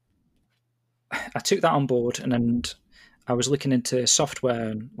 So I took that on board, and then I was looking into software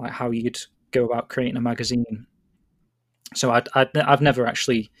and like how you'd go about creating a magazine. So I've never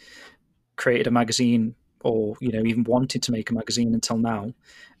actually created a magazine, or even wanted to make a magazine until now.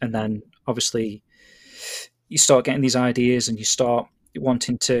 And then obviously you start getting these ideas, and you start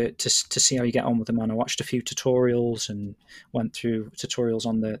wanting to see how you get on with them. And I watched a few tutorials and went through tutorials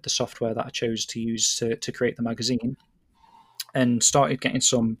on the software that I chose to use to create the magazine, and started getting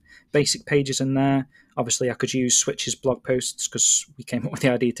some basic pages in there. Obviously I could use Switch's blog posts because we came up with the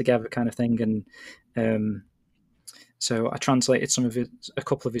idea together, kind of thing. And So I translated a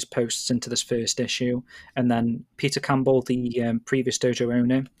couple of his posts into this first issue, and then Peter Campbell, the previous dojo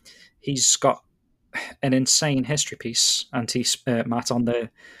owner, he's got an insane history piece, Matt, on the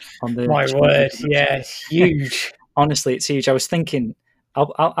My word, yeah, it's huge. Honestly, it's huge. I was thinking,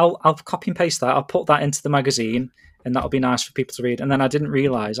 I'll copy and paste that. I'll put that into the magazine, and that'll be nice for people to read. And then I didn't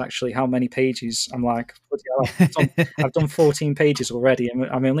realize actually how many pages. I'm like, bloody hell, I've done 14 pages already, and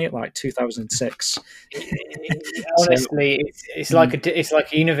I'm only at like 2006. Honestly, it's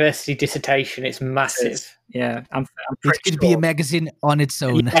like a university dissertation. It's massive. I'm it could be a magazine on its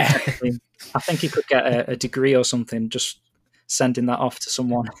own. Yeah. I think he could get a degree or something just sending that off to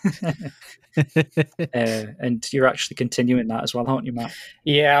someone. And you're actually continuing that as well, aren't you, Matt?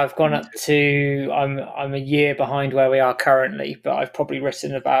 Yeah, I've gone up to. I'm a year behind where we are currently, but I've probably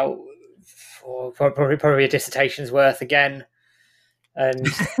written about probably a dissertation's worth again. And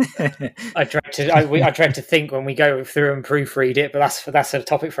I dread to think when we go through and proofread it, but that's a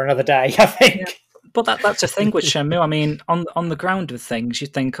topic for another day, I think. Yeah. But that's a thing with Shenmue. I mean, on the ground of things,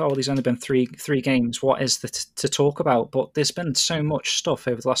 you'd think, oh, there's only been three games. What is there to talk about? But there's been so much stuff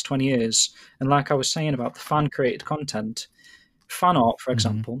over the last 20 years. And like I was saying about the fan-created content, fan art, for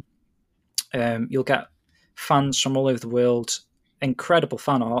example, you'll get fans from all over the world, incredible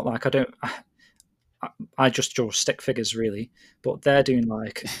fan art. Like I just draw stick figures, really, but they're doing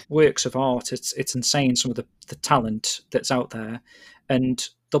like works of art. It's insane, some of the talent that's out there. And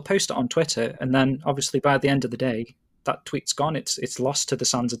they'll post it on Twitter, and then obviously by the end of the day, that tweet's gone. It's lost to the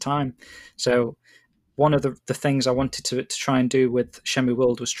sands of time. So one of the things I wanted to try and do with Shenmue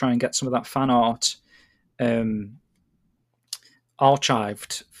World was try and get some of that fan art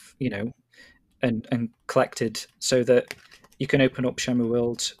archived, and collected, so that you can open up Shenmue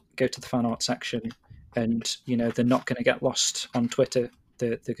World, go to the fan art section, and they're not going to get lost on Twitter.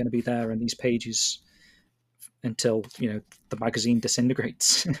 They're going to be there in these pages until the magazine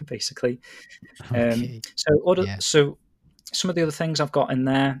disintegrates, basically. Okay. So some of the other things I've got in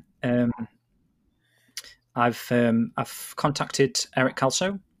there, I've contacted Eric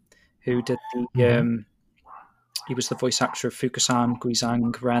Calso, who did he was the voice actor of Fukusan,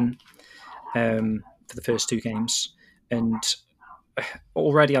 Guizhang, Ren, for the first two games, and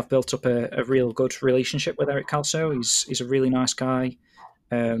already I've built up a real good relationship with Eric Calso. He's a really nice guy.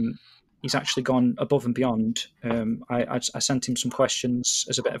 He's actually gone above and beyond. I sent him some questions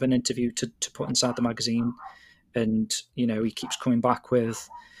as a bit of an interview to put inside the magazine, and he keeps coming back with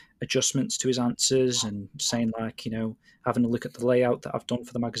adjustments to his answers and saying, like, having a look at the layout that I've done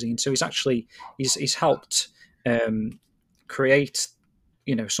for the magazine. So he's helped create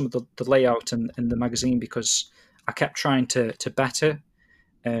some of the layout in the magazine, because I kept trying to better,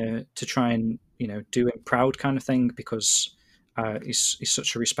 to try and do him proud kind of thing, because he's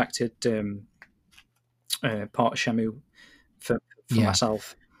such a respected part of Shenmue for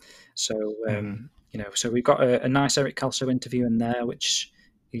myself. So so we've got a nice Eric Calso interview in there, which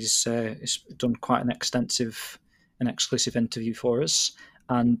he's done quite an extensive and exclusive interview for us,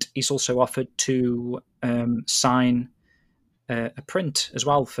 and he's also offered to sign a print as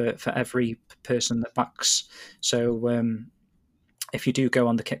well for every person that backs. So if you do go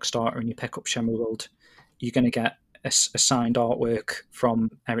on the Kickstarter and you pick up Shenmue World, you're going to get a signed artwork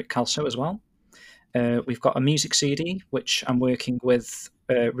from Eric Calso as well. We've got a music CD, which I'm working with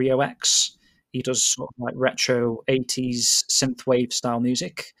Rio X. He does sort of like retro 80s synthwave style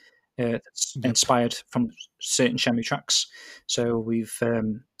music that's inspired from certain Shenmue tracks. So we've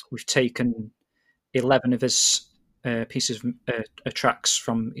taken 11 of his pieces of tracks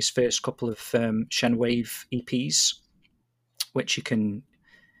from his first couple of Shenwave EPs, which you can.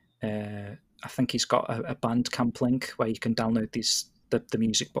 I think he's got a Bandcamp link where you can download the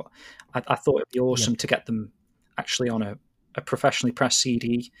music. But I thought it'd be awesome to get them actually on a professionally pressed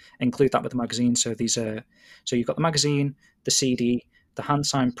CD, include that with the magazine. So so you've got the magazine, the CD, the hand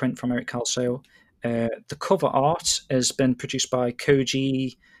signed print from Eric Calso. The cover art has been produced by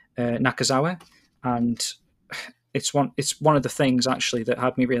Koji Nakazawa, and it's one of the things actually that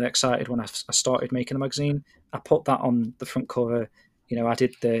had me really excited when I started making the magazine. I put that on the front cover. I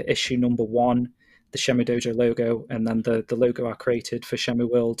did the issue number 1, the Shenmue Dojo logo, and then the logo I created for Shenmue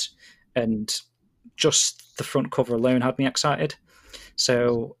World, and just the front cover alone had me excited.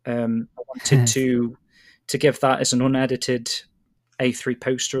 So I wanted to give that as an unedited A3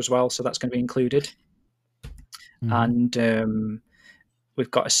 poster as well, so that's going to be included. And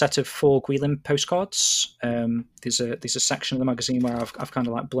we've got a set of 4 Guilin postcards. There's a section of the magazine where I've kind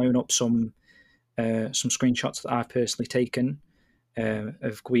of like blown up some screenshots that I've personally taken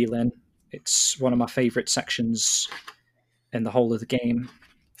of Guilin. It's one of my favourite sections in the whole of the game.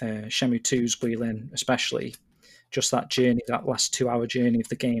 Shenmue 2's Guilin especially. just that journey, that last 2-hour journey of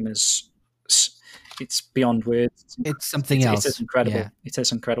the game it's beyond words. It's something else. It is incredible. Yeah. It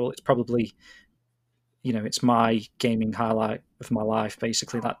is incredible. It's probably, it's my gaming highlight of my life,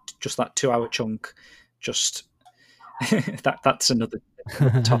 basically. That 2-hour chunk, just that's another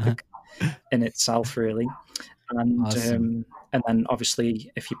topic in itself, really. And Awesome. And then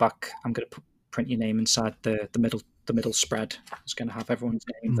obviously, if you're back, I'm going to print your name inside the middle spread. It's going to have everyone's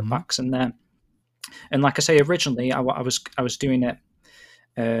name that backs in there. And like I say, originally I was doing it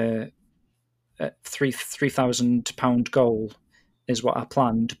at £3,000 goal is what I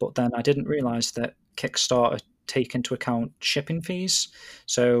planned, but then I didn't realise that Kickstarter take into account shipping fees.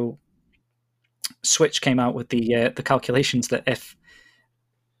 So Switch came out with the calculations that if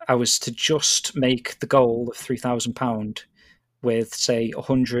I was to just make the goal of £3,000 with, say,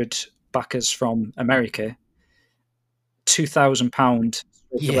 100 backers from America, £2,000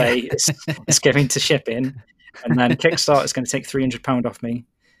 away is given to shipping, and then Kickstarter is going to take £300 off me.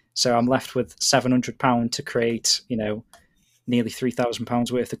 So I'm left with £700 to create, nearly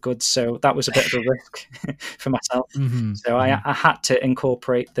 £3,000 worth of goods. So that was a bit of a risk for myself. So I had to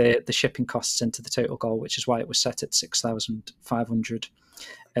incorporate the shipping costs into the total goal, which is why it was set at 6,500.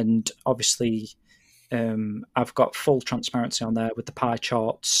 And obviously, I've got full transparency on there with the pie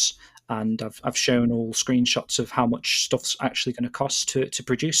charts, and I've shown all screenshots of how much stuff's actually going to cost to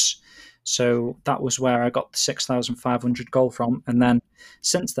produce. So that was where I got the 6,500 goal from, and then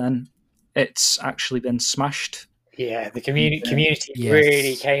since then, it's actually been smashed. Yeah, the community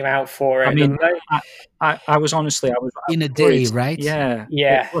really came out for it. I mean, I was honestly, I was in a day, right? Yeah.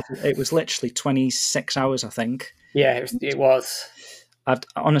 It was literally 26 hours, I think. Yeah, it was.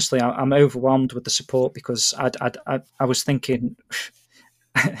 I'm overwhelmed with the support, because I was thinking,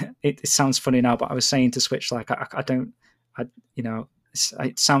 it sounds funny now, but I was saying to Switch, like,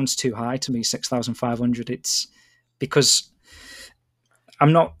 it sounds too high to me, 6,500. It's because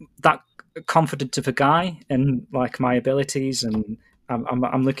I'm not that confident of a guy in like my abilities, and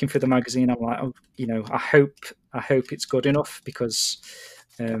I'm looking through the magazine. I'm like, I hope it's good enough, because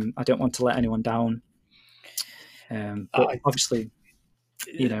I don't want to let anyone down. But obviously,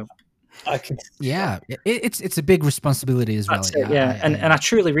 I can. Yeah, it's a big responsibility as well. And I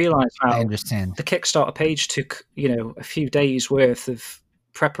truly realised how I understand. The Kickstarter page took a few days worth of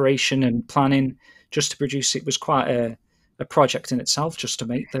preparation and planning just to produce. It was quite a project in itself just to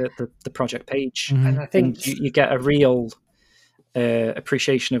make the project page. And I think you get a real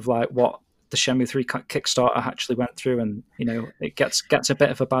appreciation of like what the Shenmue 3 Kickstarter actually went through, and it gets a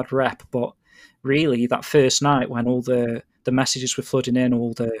bit of a bad rep, but really that first night when all the messages were flooding in,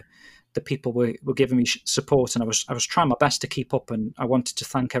 all the people were giving me support, and I was trying my best to keep up, and I wanted to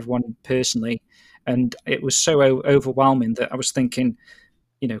thank everyone personally, and it was so overwhelming that I was thinking,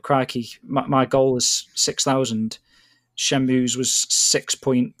 crikey, my goal is 6,000. Shenmue's was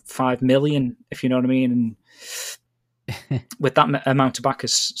 6.5 million, if you know what I mean. And with that amount of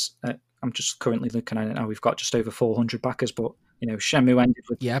backers, I'm just currently looking at it now, we've got just over 400 backers, but Shenmue ended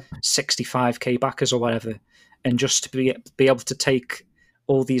with 65k backers or whatever, and just to be able to take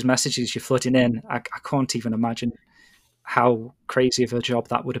all these messages you're flooding in, I can't even imagine how crazy of a job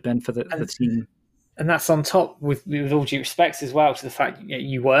that would have been for the team. And that's on top, with all due respects as well, to the fact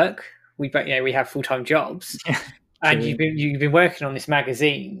you work. We have full-time jobs, and you've been working on this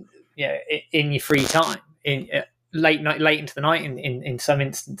magazine, in your free time, in late into the night in some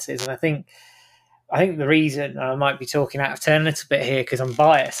instances. And I think the reason, I might be talking out of turn a little bit here because I'm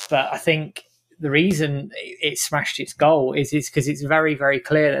biased, but I think the reason it smashed its goal is because it's very, very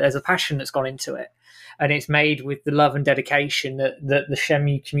clear that there's a passion that's gone into it, and it's made with the love and dedication that the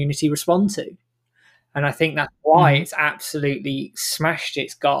Shenmue community respond to. And I think that's why it's absolutely smashed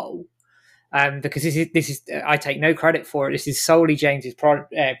its goal. Because this is I take no credit for it. This is solely James's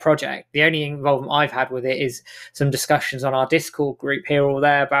project. The only involvement I've had with it is some discussions on our Discord group here or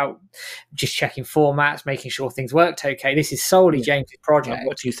there about just checking formats, making sure things worked okay. This is solely James's project.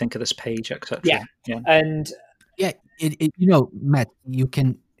 What do you think of this page, etc.? Yeah. And Matt, you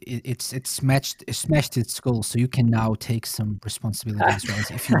can. It's smashed its goal, so you can now take some responsibility as well,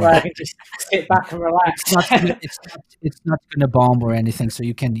 if you want. I can just sit back and relax. It's not going to bomb or anything, so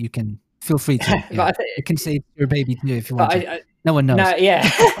you can feel free to. Yeah. You can say it's your baby too if you want to. No one knows. No, yeah.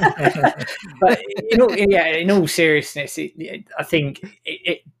 But in all seriousness, I think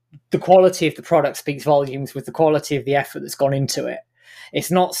the quality of the product speaks volumes with the quality of the effort that's gone into it.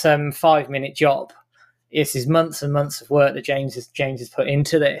 It's not some 5-minute job. This is months and months of work that James has put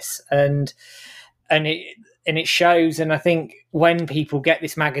into this, and it shows. And I think when people get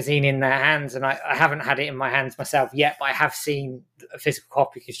this magazine in their hands, and I haven't had it in my hands myself yet, but I have seen a physical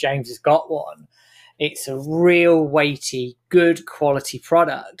copy because James has got one. it's a real weighty, good quality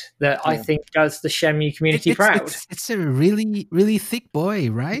product that I think does the Shenmue community proud. It's a really, really thick boy,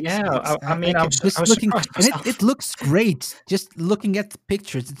 right? Yeah, I mean, I I just was looking, surprised and myself. it looks great. Just looking at the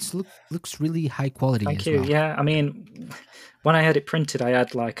pictures, looks really high quality. Thank as you. well. Yeah, I mean, when I had it printed, I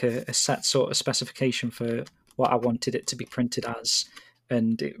had like a set sort of specification for what I wanted it to be printed as,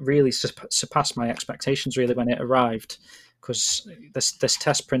 and it really surpassed my expectations really when it arrived. Because this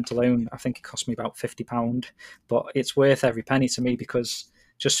test print alone, I think it cost me about £50, but it's worth every penny to me because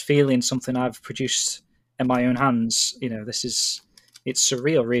just feeling something I've produced in my own hands, it's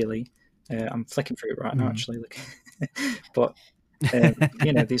surreal, really. I'm flicking through it right now, actually. Look. But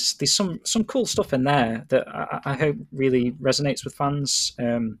there's some cool stuff in there that I hope really resonates with fans.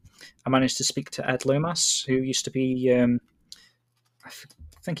 I managed to speak to Ed Lomas, who used to be, I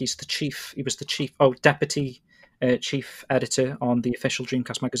think he's the chief. He was the deputy chief editor on the official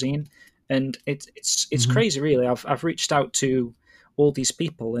Dreamcast magazine, and it's crazy, really. I've reached out to all these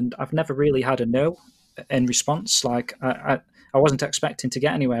people, and I've never really had a no in response. Like I wasn't expecting to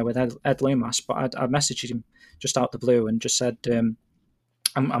get anywhere with Ed Lomas, but I messaged him just out the blue and just said,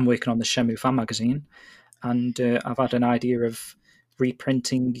 I'm working on the Shenmue fan magazine, and I've had an idea of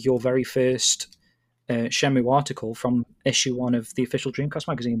reprinting your very first Shenmue article from issue 1 of the official Dreamcast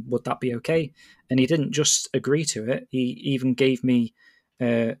magazine. Would that be okay? And he didn't just agree to it. He even gave me,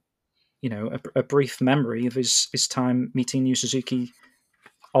 a brief memory of his time meeting Yu Suzuki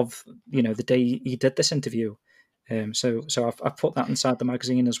of the day he did this interview. So I've put that inside the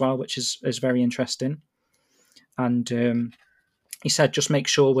magazine as well, which is very interesting. And he said, just make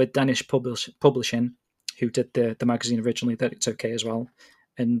sure with Danish Publishing, who did the magazine originally, that it's okay as well.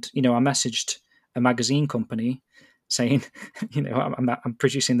 And, I messaged a magazine company saying, I'm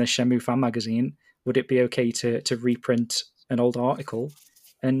producing this Shenmue fan magazine. Would it be okay to reprint an old article?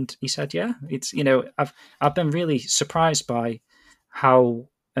 And he said, yeah. It's, I've been really surprised by how,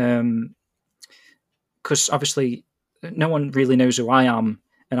 because obviously no one really knows who I am,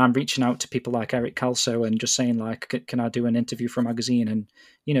 and I'm reaching out to people like Eric Calso and just saying, like, can I do an interview for a magazine? And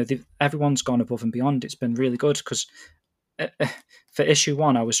everyone's gone above and beyond. It's been really good because for issue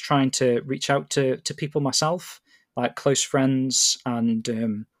 1, I was trying to reach out to people myself, like close friends,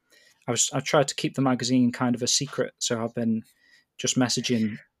 and I tried to keep the magazine kind of a secret. So I've been just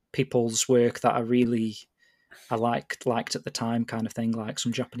messaging people's work that I liked at the time, kind of thing, like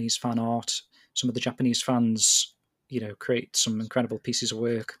some Japanese fan art. Some of the Japanese fans, create some incredible pieces of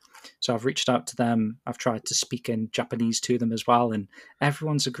work. So I've reached out to them. I've tried to speak in Japanese to them as well, and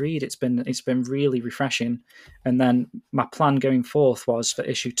everyone's agreed. It's been really refreshing. And then my plan going forth was for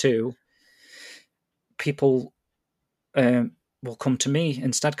issue 2, people will come to me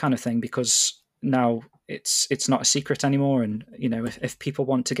instead, kind of thing, because now it's not a secret anymore. And if people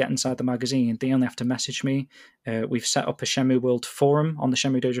want to get inside the magazine, they only have to message me. We've set up a Shenmue World forum on the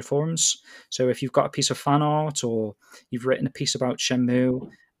Shenmue Dojo forums. So if you've got a piece of fan art or you've written a piece about Shenmue,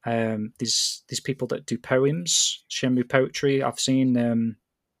 these people that do poems, Shenmue poetry, I've seen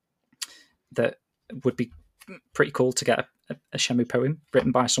that would be pretty cool to get a Shenmue poem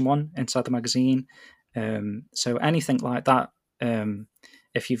written by someone inside the magazine. So anything like that.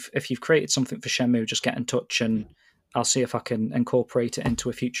 If you've created something for Shenmue, just get in touch and I'll see if I can incorporate it into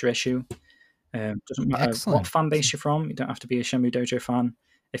a future issue. Doesn't matter Excellent. what fan base you're from. You don't have to be a Shenmue Dojo fan.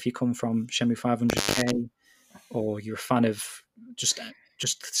 If you come from Shenmue 500K or you're a fan of just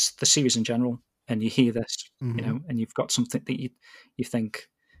the series in general, and you hear this, and you've got something that you think,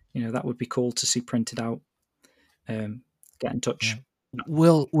 that would be cool to see printed out, get in touch. Yeah.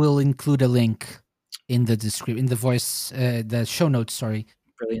 We'll include a link in the description, in the the show notes, sorry,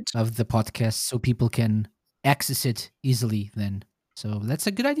 Brilliant. of the podcast, so people can access it easily then. So that's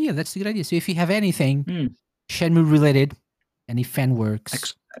a good idea. So if you have anything Shenmue related, any fan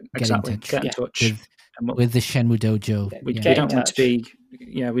works, exactly. Get in touch. With the Shenmue Dojo. We don't want to be,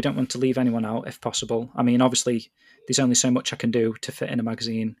 we don't want to leave anyone out if possible. I mean, obviously, there's only so much I can do to fit in a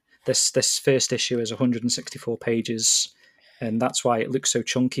magazine. This first issue is 164 pages, and that's why it looks so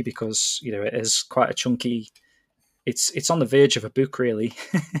chunky, because it is quite a chunky. It's on the verge of a book, really,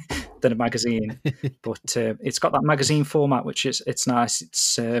 than a magazine. But it's got that magazine format, which it's nice.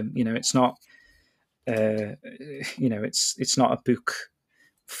 It's it's not it's not a book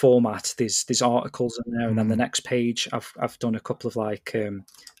format. There's articles in there, and then the next page I've done a couple of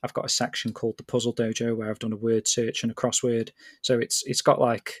I've got a section called the Puzzle Dojo where I've done a word search and a crossword. So it's got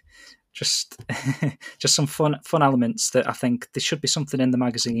just some fun elements that I think there should be something in the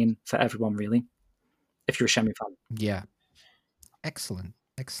magazine for everyone, really, if you're a Shenmue fan. Yeah. Excellent.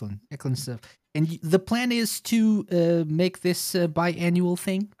 Excellent stuff. And the plan is to make this a biannual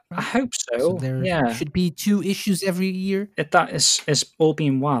thing, I right? hope So so. there Yeah. should be 2 issues every year. If that is all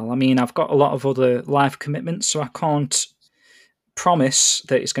being well. I mean, I've got a lot of other live commitments, so I can't promise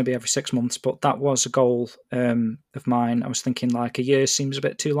that it's going to be every 6 months, but that was a goal of mine. I was thinking like a year seems a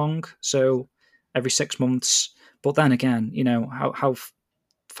bit too long, so every 6 months. But then again, you know how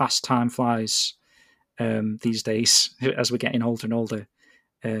fast time flies these days as we're getting older and older.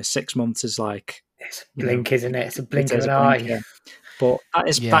 6 months is like It's a blink, isn't it? It's a blink it of is an a blink, eye. yeah. But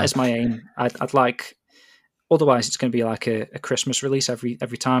that is my aim. I'd like. Otherwise, it's going to be like a Christmas release every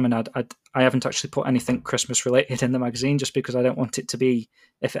time, and I haven't actually put anything Christmas related in the magazine just because I don't want it to be,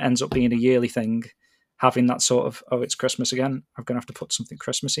 if it ends up being a yearly thing, having that sort of, oh, it's Christmas again, I'm going to have to put something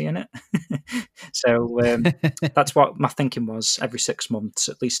Christmassy in it. So that's what my thinking was. Every 6 months,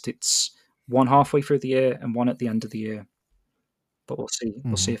 at least it's one halfway through the year and one at the end of the year. But we'll see.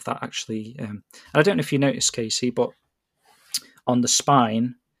 We'll see if that actually. And I don't know if you noticed, Casey, but on the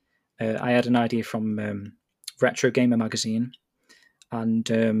spine, I had an idea from Retro Gamer magazine,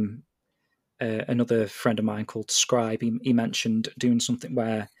 and another friend of mine called Scribe. He mentioned doing something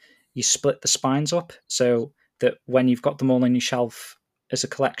where you split the spines up so that when you've got them all on your shelf as a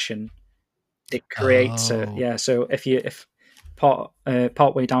collection, it creates a So if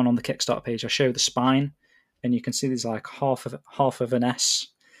part way down on the Kickstarter page, I show the spine, and you can see there's like half of an S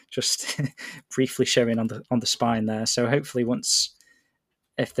just briefly showing on the spine there. So hopefully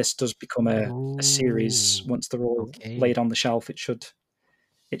if this does become a series, once they're all laid on the shelf, it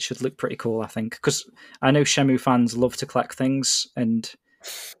should look pretty cool, I think. Because I know Shenmue fans love to collect things, and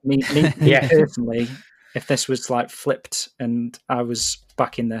me personally, if this was like flipped and I was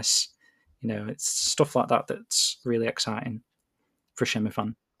backing this, you know, it's stuff like that that's really exciting for Shenmue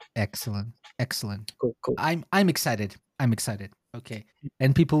fan. Excellent. Cool. I'm excited. Okay,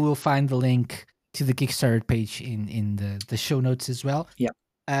 and people will find the link to the Kickstarter page in the show notes as well. Yeah.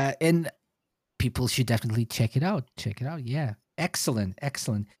 And people should definitely check it out. Yeah. Excellent.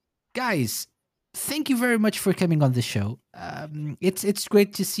 Guys, thank you very much for coming on the show. It's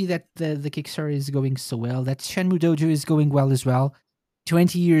great to see that the Kickstarter is going so well, that Shenmue Dojo is going well as well.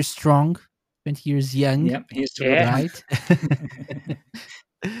 20 years strong, 20 years young. Yep, he's right.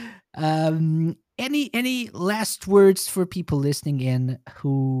 Any last words for people listening in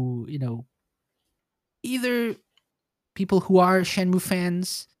who, you know, either people who are Shenmue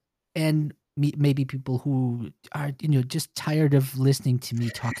fans and maybe people who are, you know, just tired of listening to me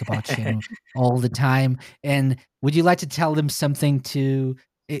talk about Shenmue all the time, and would you like to tell them something to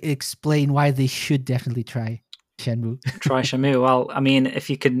explain why they should definitely try Shenmue? Try Shenmue. Well, I mean, if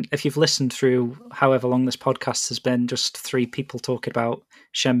you've listened through however long this podcast has been, just 3 people talking about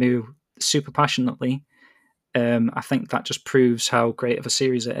Shenmue super passionately, I think that just proves how great of a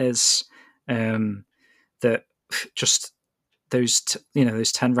series it is. That just those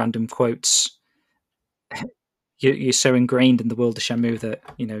 10 random quotes, you're so ingrained in the world of Shenmue that,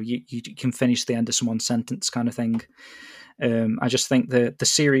 you know, you can finish the end of someone's sentence kind of thing. I just think that the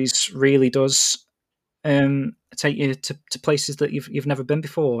series really does take you to places that you've never been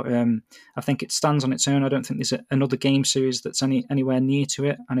before. I think it stands on its own. I don't think there's another game series that's anywhere near to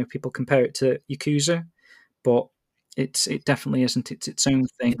it. I know people compare it to Yakuza, but it definitely isn't. It's its own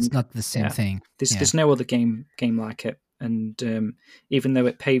thing. It's not the same thing. There's no other game like it. And even though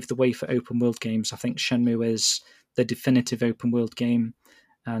it paved the way for open world games, I think Shenmue is the definitive open world game,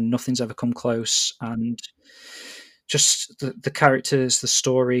 and nothing's ever come close. And just the characters, the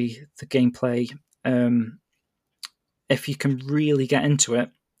story, the gameplay. If you can really get into it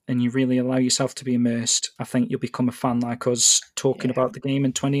and you really allow yourself to be immersed, I think you'll become a fan like us, talking about the game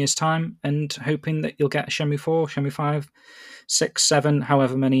in 20 years' time and hoping that you'll get Shenmue 4, Shenmue 5, 6, 7,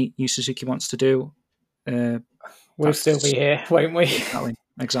 however many Yu Suzuki wants to do. We'll still be here, won't we?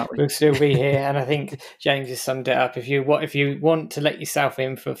 Exactly. We'll still be here, and I think James has summed it up. If you want to let yourself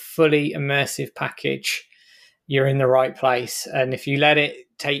in for a fully immersive package, you're in the right place. And if you let it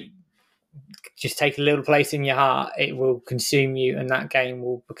take a little place in your heart, it will consume you, and that game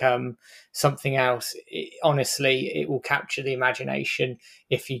will become something else. Honestly, it will capture the imagination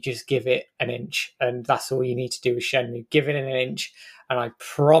if you just give it an inch, and that's all you need to do with Shenmue. Give it an inch, and I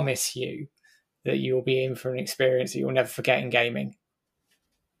promise you that you'll be in for an experience that you'll never forget in gaming.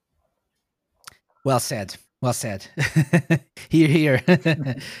 Well said. Here.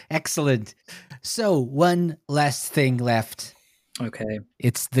 Excellent. So, one last thing left. Okay.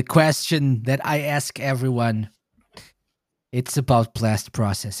 It's the question that I ask everyone. It's about blast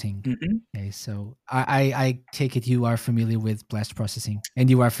processing. Mm-hmm. Okay, so I take it you are familiar with blast processing,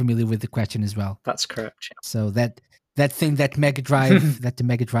 and you are familiar with the question as well. That's correct. Yeah. So that that thing that Mega Drive, that the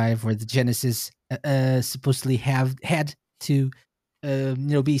Mega Drive or the Genesis supposedly had to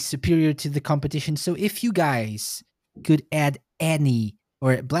be superior to the competition. So if you guys could add any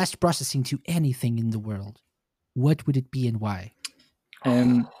or blast processing to anything in the world, what would it be and why?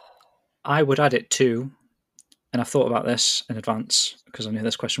 I would add it to, and I've thought about this in advance because I knew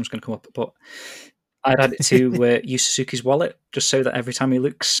this question was going to come up, but I'd add it to Yu Suzuki's wallet, just so that every time he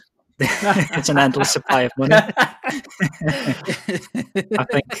looks, it's an endless supply of money.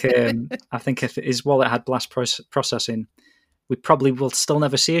 I think if his wallet had blast processing, we probably will still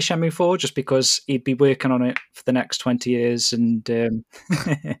never see a Shenmue 4, just because he'd be working on it for the next 20 years. And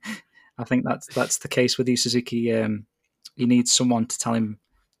I think that's the case with Yu Suzuki. He needs someone to tell him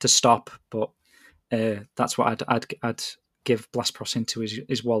to stop, but that's what I'd give blast processing to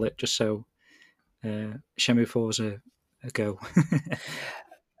his wallet, just so Shenmue 4's a go.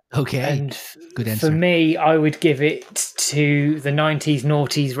 Okay, and good answer. For me, I would give it to the 90s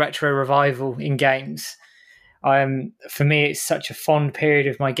noughties retro revival in games. For me, it's such a fond period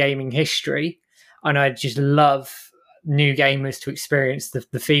of my gaming history, and I just love new gamers to experience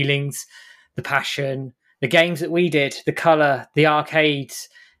the feelings, the passion, the games that we did, the colour, the arcades,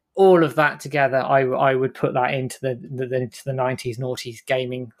 all of that together. I would put that into the 90s noughties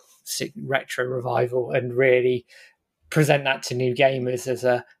gaming retro revival and really present that to new gamers as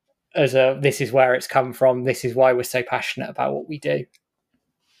a this is where it's come from, this is why we're so passionate about what we do.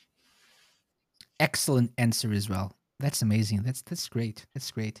 Excellent answer as well. That's amazing. That's great.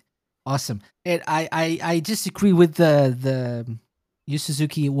 That's great. Awesome. And I disagree with the Yu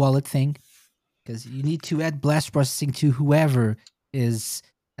Suzuki wallet thing, because you need to add blast processing to whoever is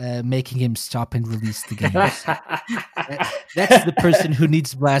making him stop and release the game. That's the person who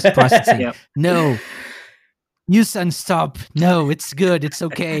needs blast processing. Yep. No, Yu-san, stop. No, it's good. It's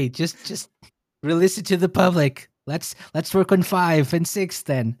okay. Just release it to the public. Let's work on 5 and 6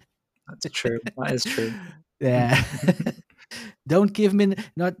 then. That's true. That is true. Yeah. Don't give him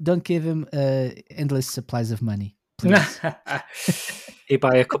endless supplies of money, please. He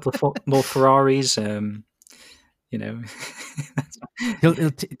buy a couple of more Ferraris. He'll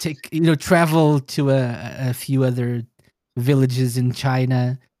take travel to a few other villages in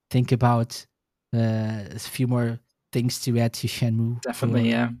China. Think about a few more things to add to Shenmue. Definitely,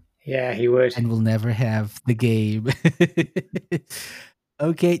 yeah. Yeah, he would. And we'll never have the game.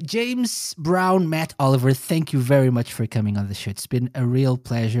 Okay, James Brown, Matt Oliver, thank you very much for coming on the show. It's been a real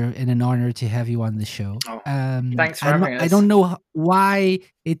pleasure and an honor to have you on the show. Thanks for having us. I don't know why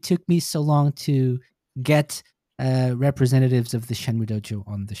it took me so long to get representatives of the Shenmue Dojo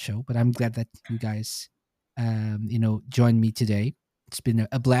on the show, but I'm glad that you guys, joined me today. It's been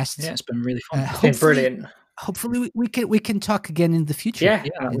a blast. Yeah, it's been really fun. It's been brilliant. Hopefully, we can talk again in the future. Yeah,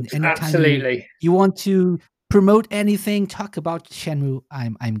 absolutely. You want to promote anything, talk about Shenmue,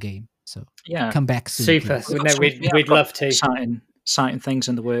 I'm game. So yeah, come back soon. Super. We'd love to. Exciting things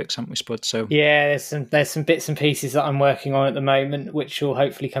in the works, haven't we, Spud? So yeah, there's some bits and pieces that I'm working on at the moment, which will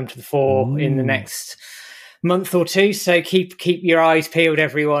hopefully come to the fore in the next month or two. So keep your eyes peeled,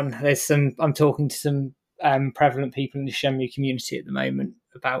 everyone. I'm talking to some prevalent people in the Shenmue community at the moment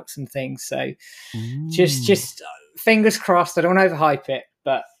about some things. So just fingers crossed. I don't want to overhype it,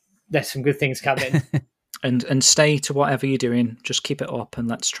 but there's some good things coming. And stay to whatever you're doing. Just keep it up, and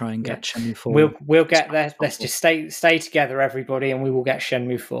let's try and get Shenmue 4. We'll get there. Let's just stay together, everybody, and we will get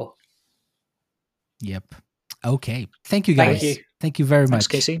Shenmue 4. Yep. Okay. Thank you, guys. Thank you. Thank you very much. Thanks,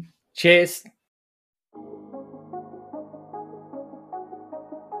 Casey. Cheers.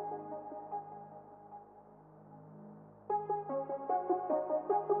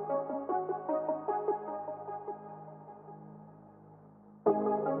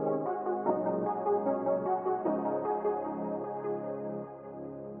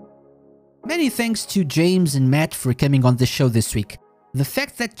 Many thanks to James and Matt for coming on the show this week. The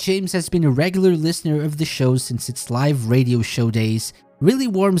fact that James has been a regular listener of the show since its live radio show days really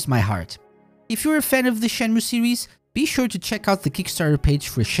warms my heart. If you're a fan of the Shenmue series, be sure to check out the Kickstarter page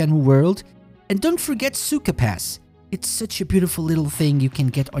for Shenmue World, and don't forget Suka Pass. It's such a beautiful little thing you can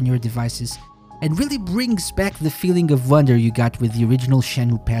get on your devices, and really brings back the feeling of wonder you got with the original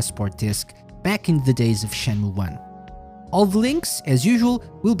Shenmue Passport disc back in the days of Shenmue 1. All the links, as usual,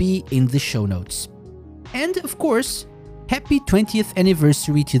 will be in the show notes. And, of course, happy 20th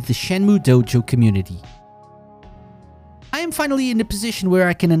anniversary to the Shenmue Dojo community. I am finally in a position where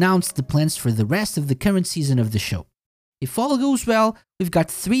I can announce the plans for the rest of the current season of the show. If all goes well, we've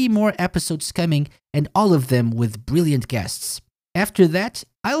got 3 more episodes coming, and all of them with brilliant guests. After that,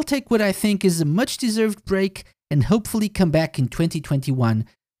 I'll take what I think is a much-deserved break and hopefully come back in 2021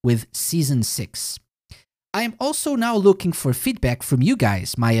 with Season 6. I am also now looking for feedback from you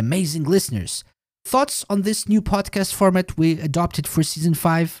guys, my amazing listeners. Thoughts on this new podcast format we adopted for Season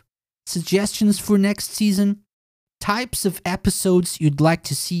 5? Suggestions for next season? Types of episodes you'd like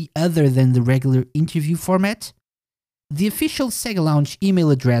to see other than the regular interview format? The official Sega Lounge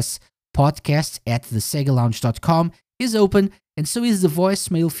email address, podcast@thesegalounge.com, is open, and so is the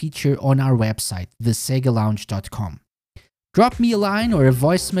voicemail feature on our website, thesegalounge.com. Drop me a line or a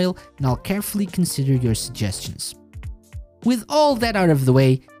voicemail, and I'll carefully consider your suggestions. With all that out of the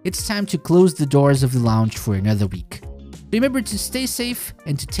way, it's time to close the doors of the lounge for another week. Remember to stay safe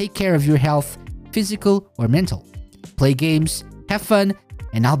and to take care of your health, physical or mental. Play games, have fun,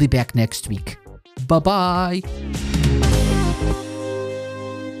 and I'll be back next week. Bye-bye!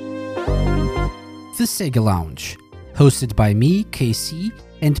 The Sega Lounge, hosted by me, KC,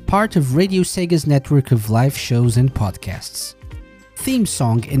 and part of Radio Sega's network of live shows and podcasts. Theme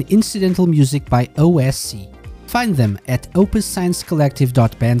song and incidental music by OSC. Find them at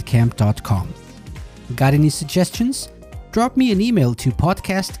opussciencecollective.bandcamp.com. Got any suggestions? Drop me an email to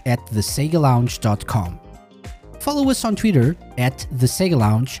podcast@thesegalounge.com. Follow us on Twitter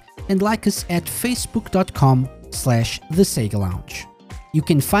 @thesegalounge and like us at facebook.com/thesegalounge. You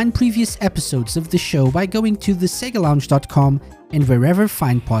can find previous episodes of the show by going to thesegalounge.com and wherever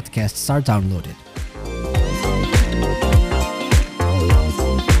fine podcasts are downloaded.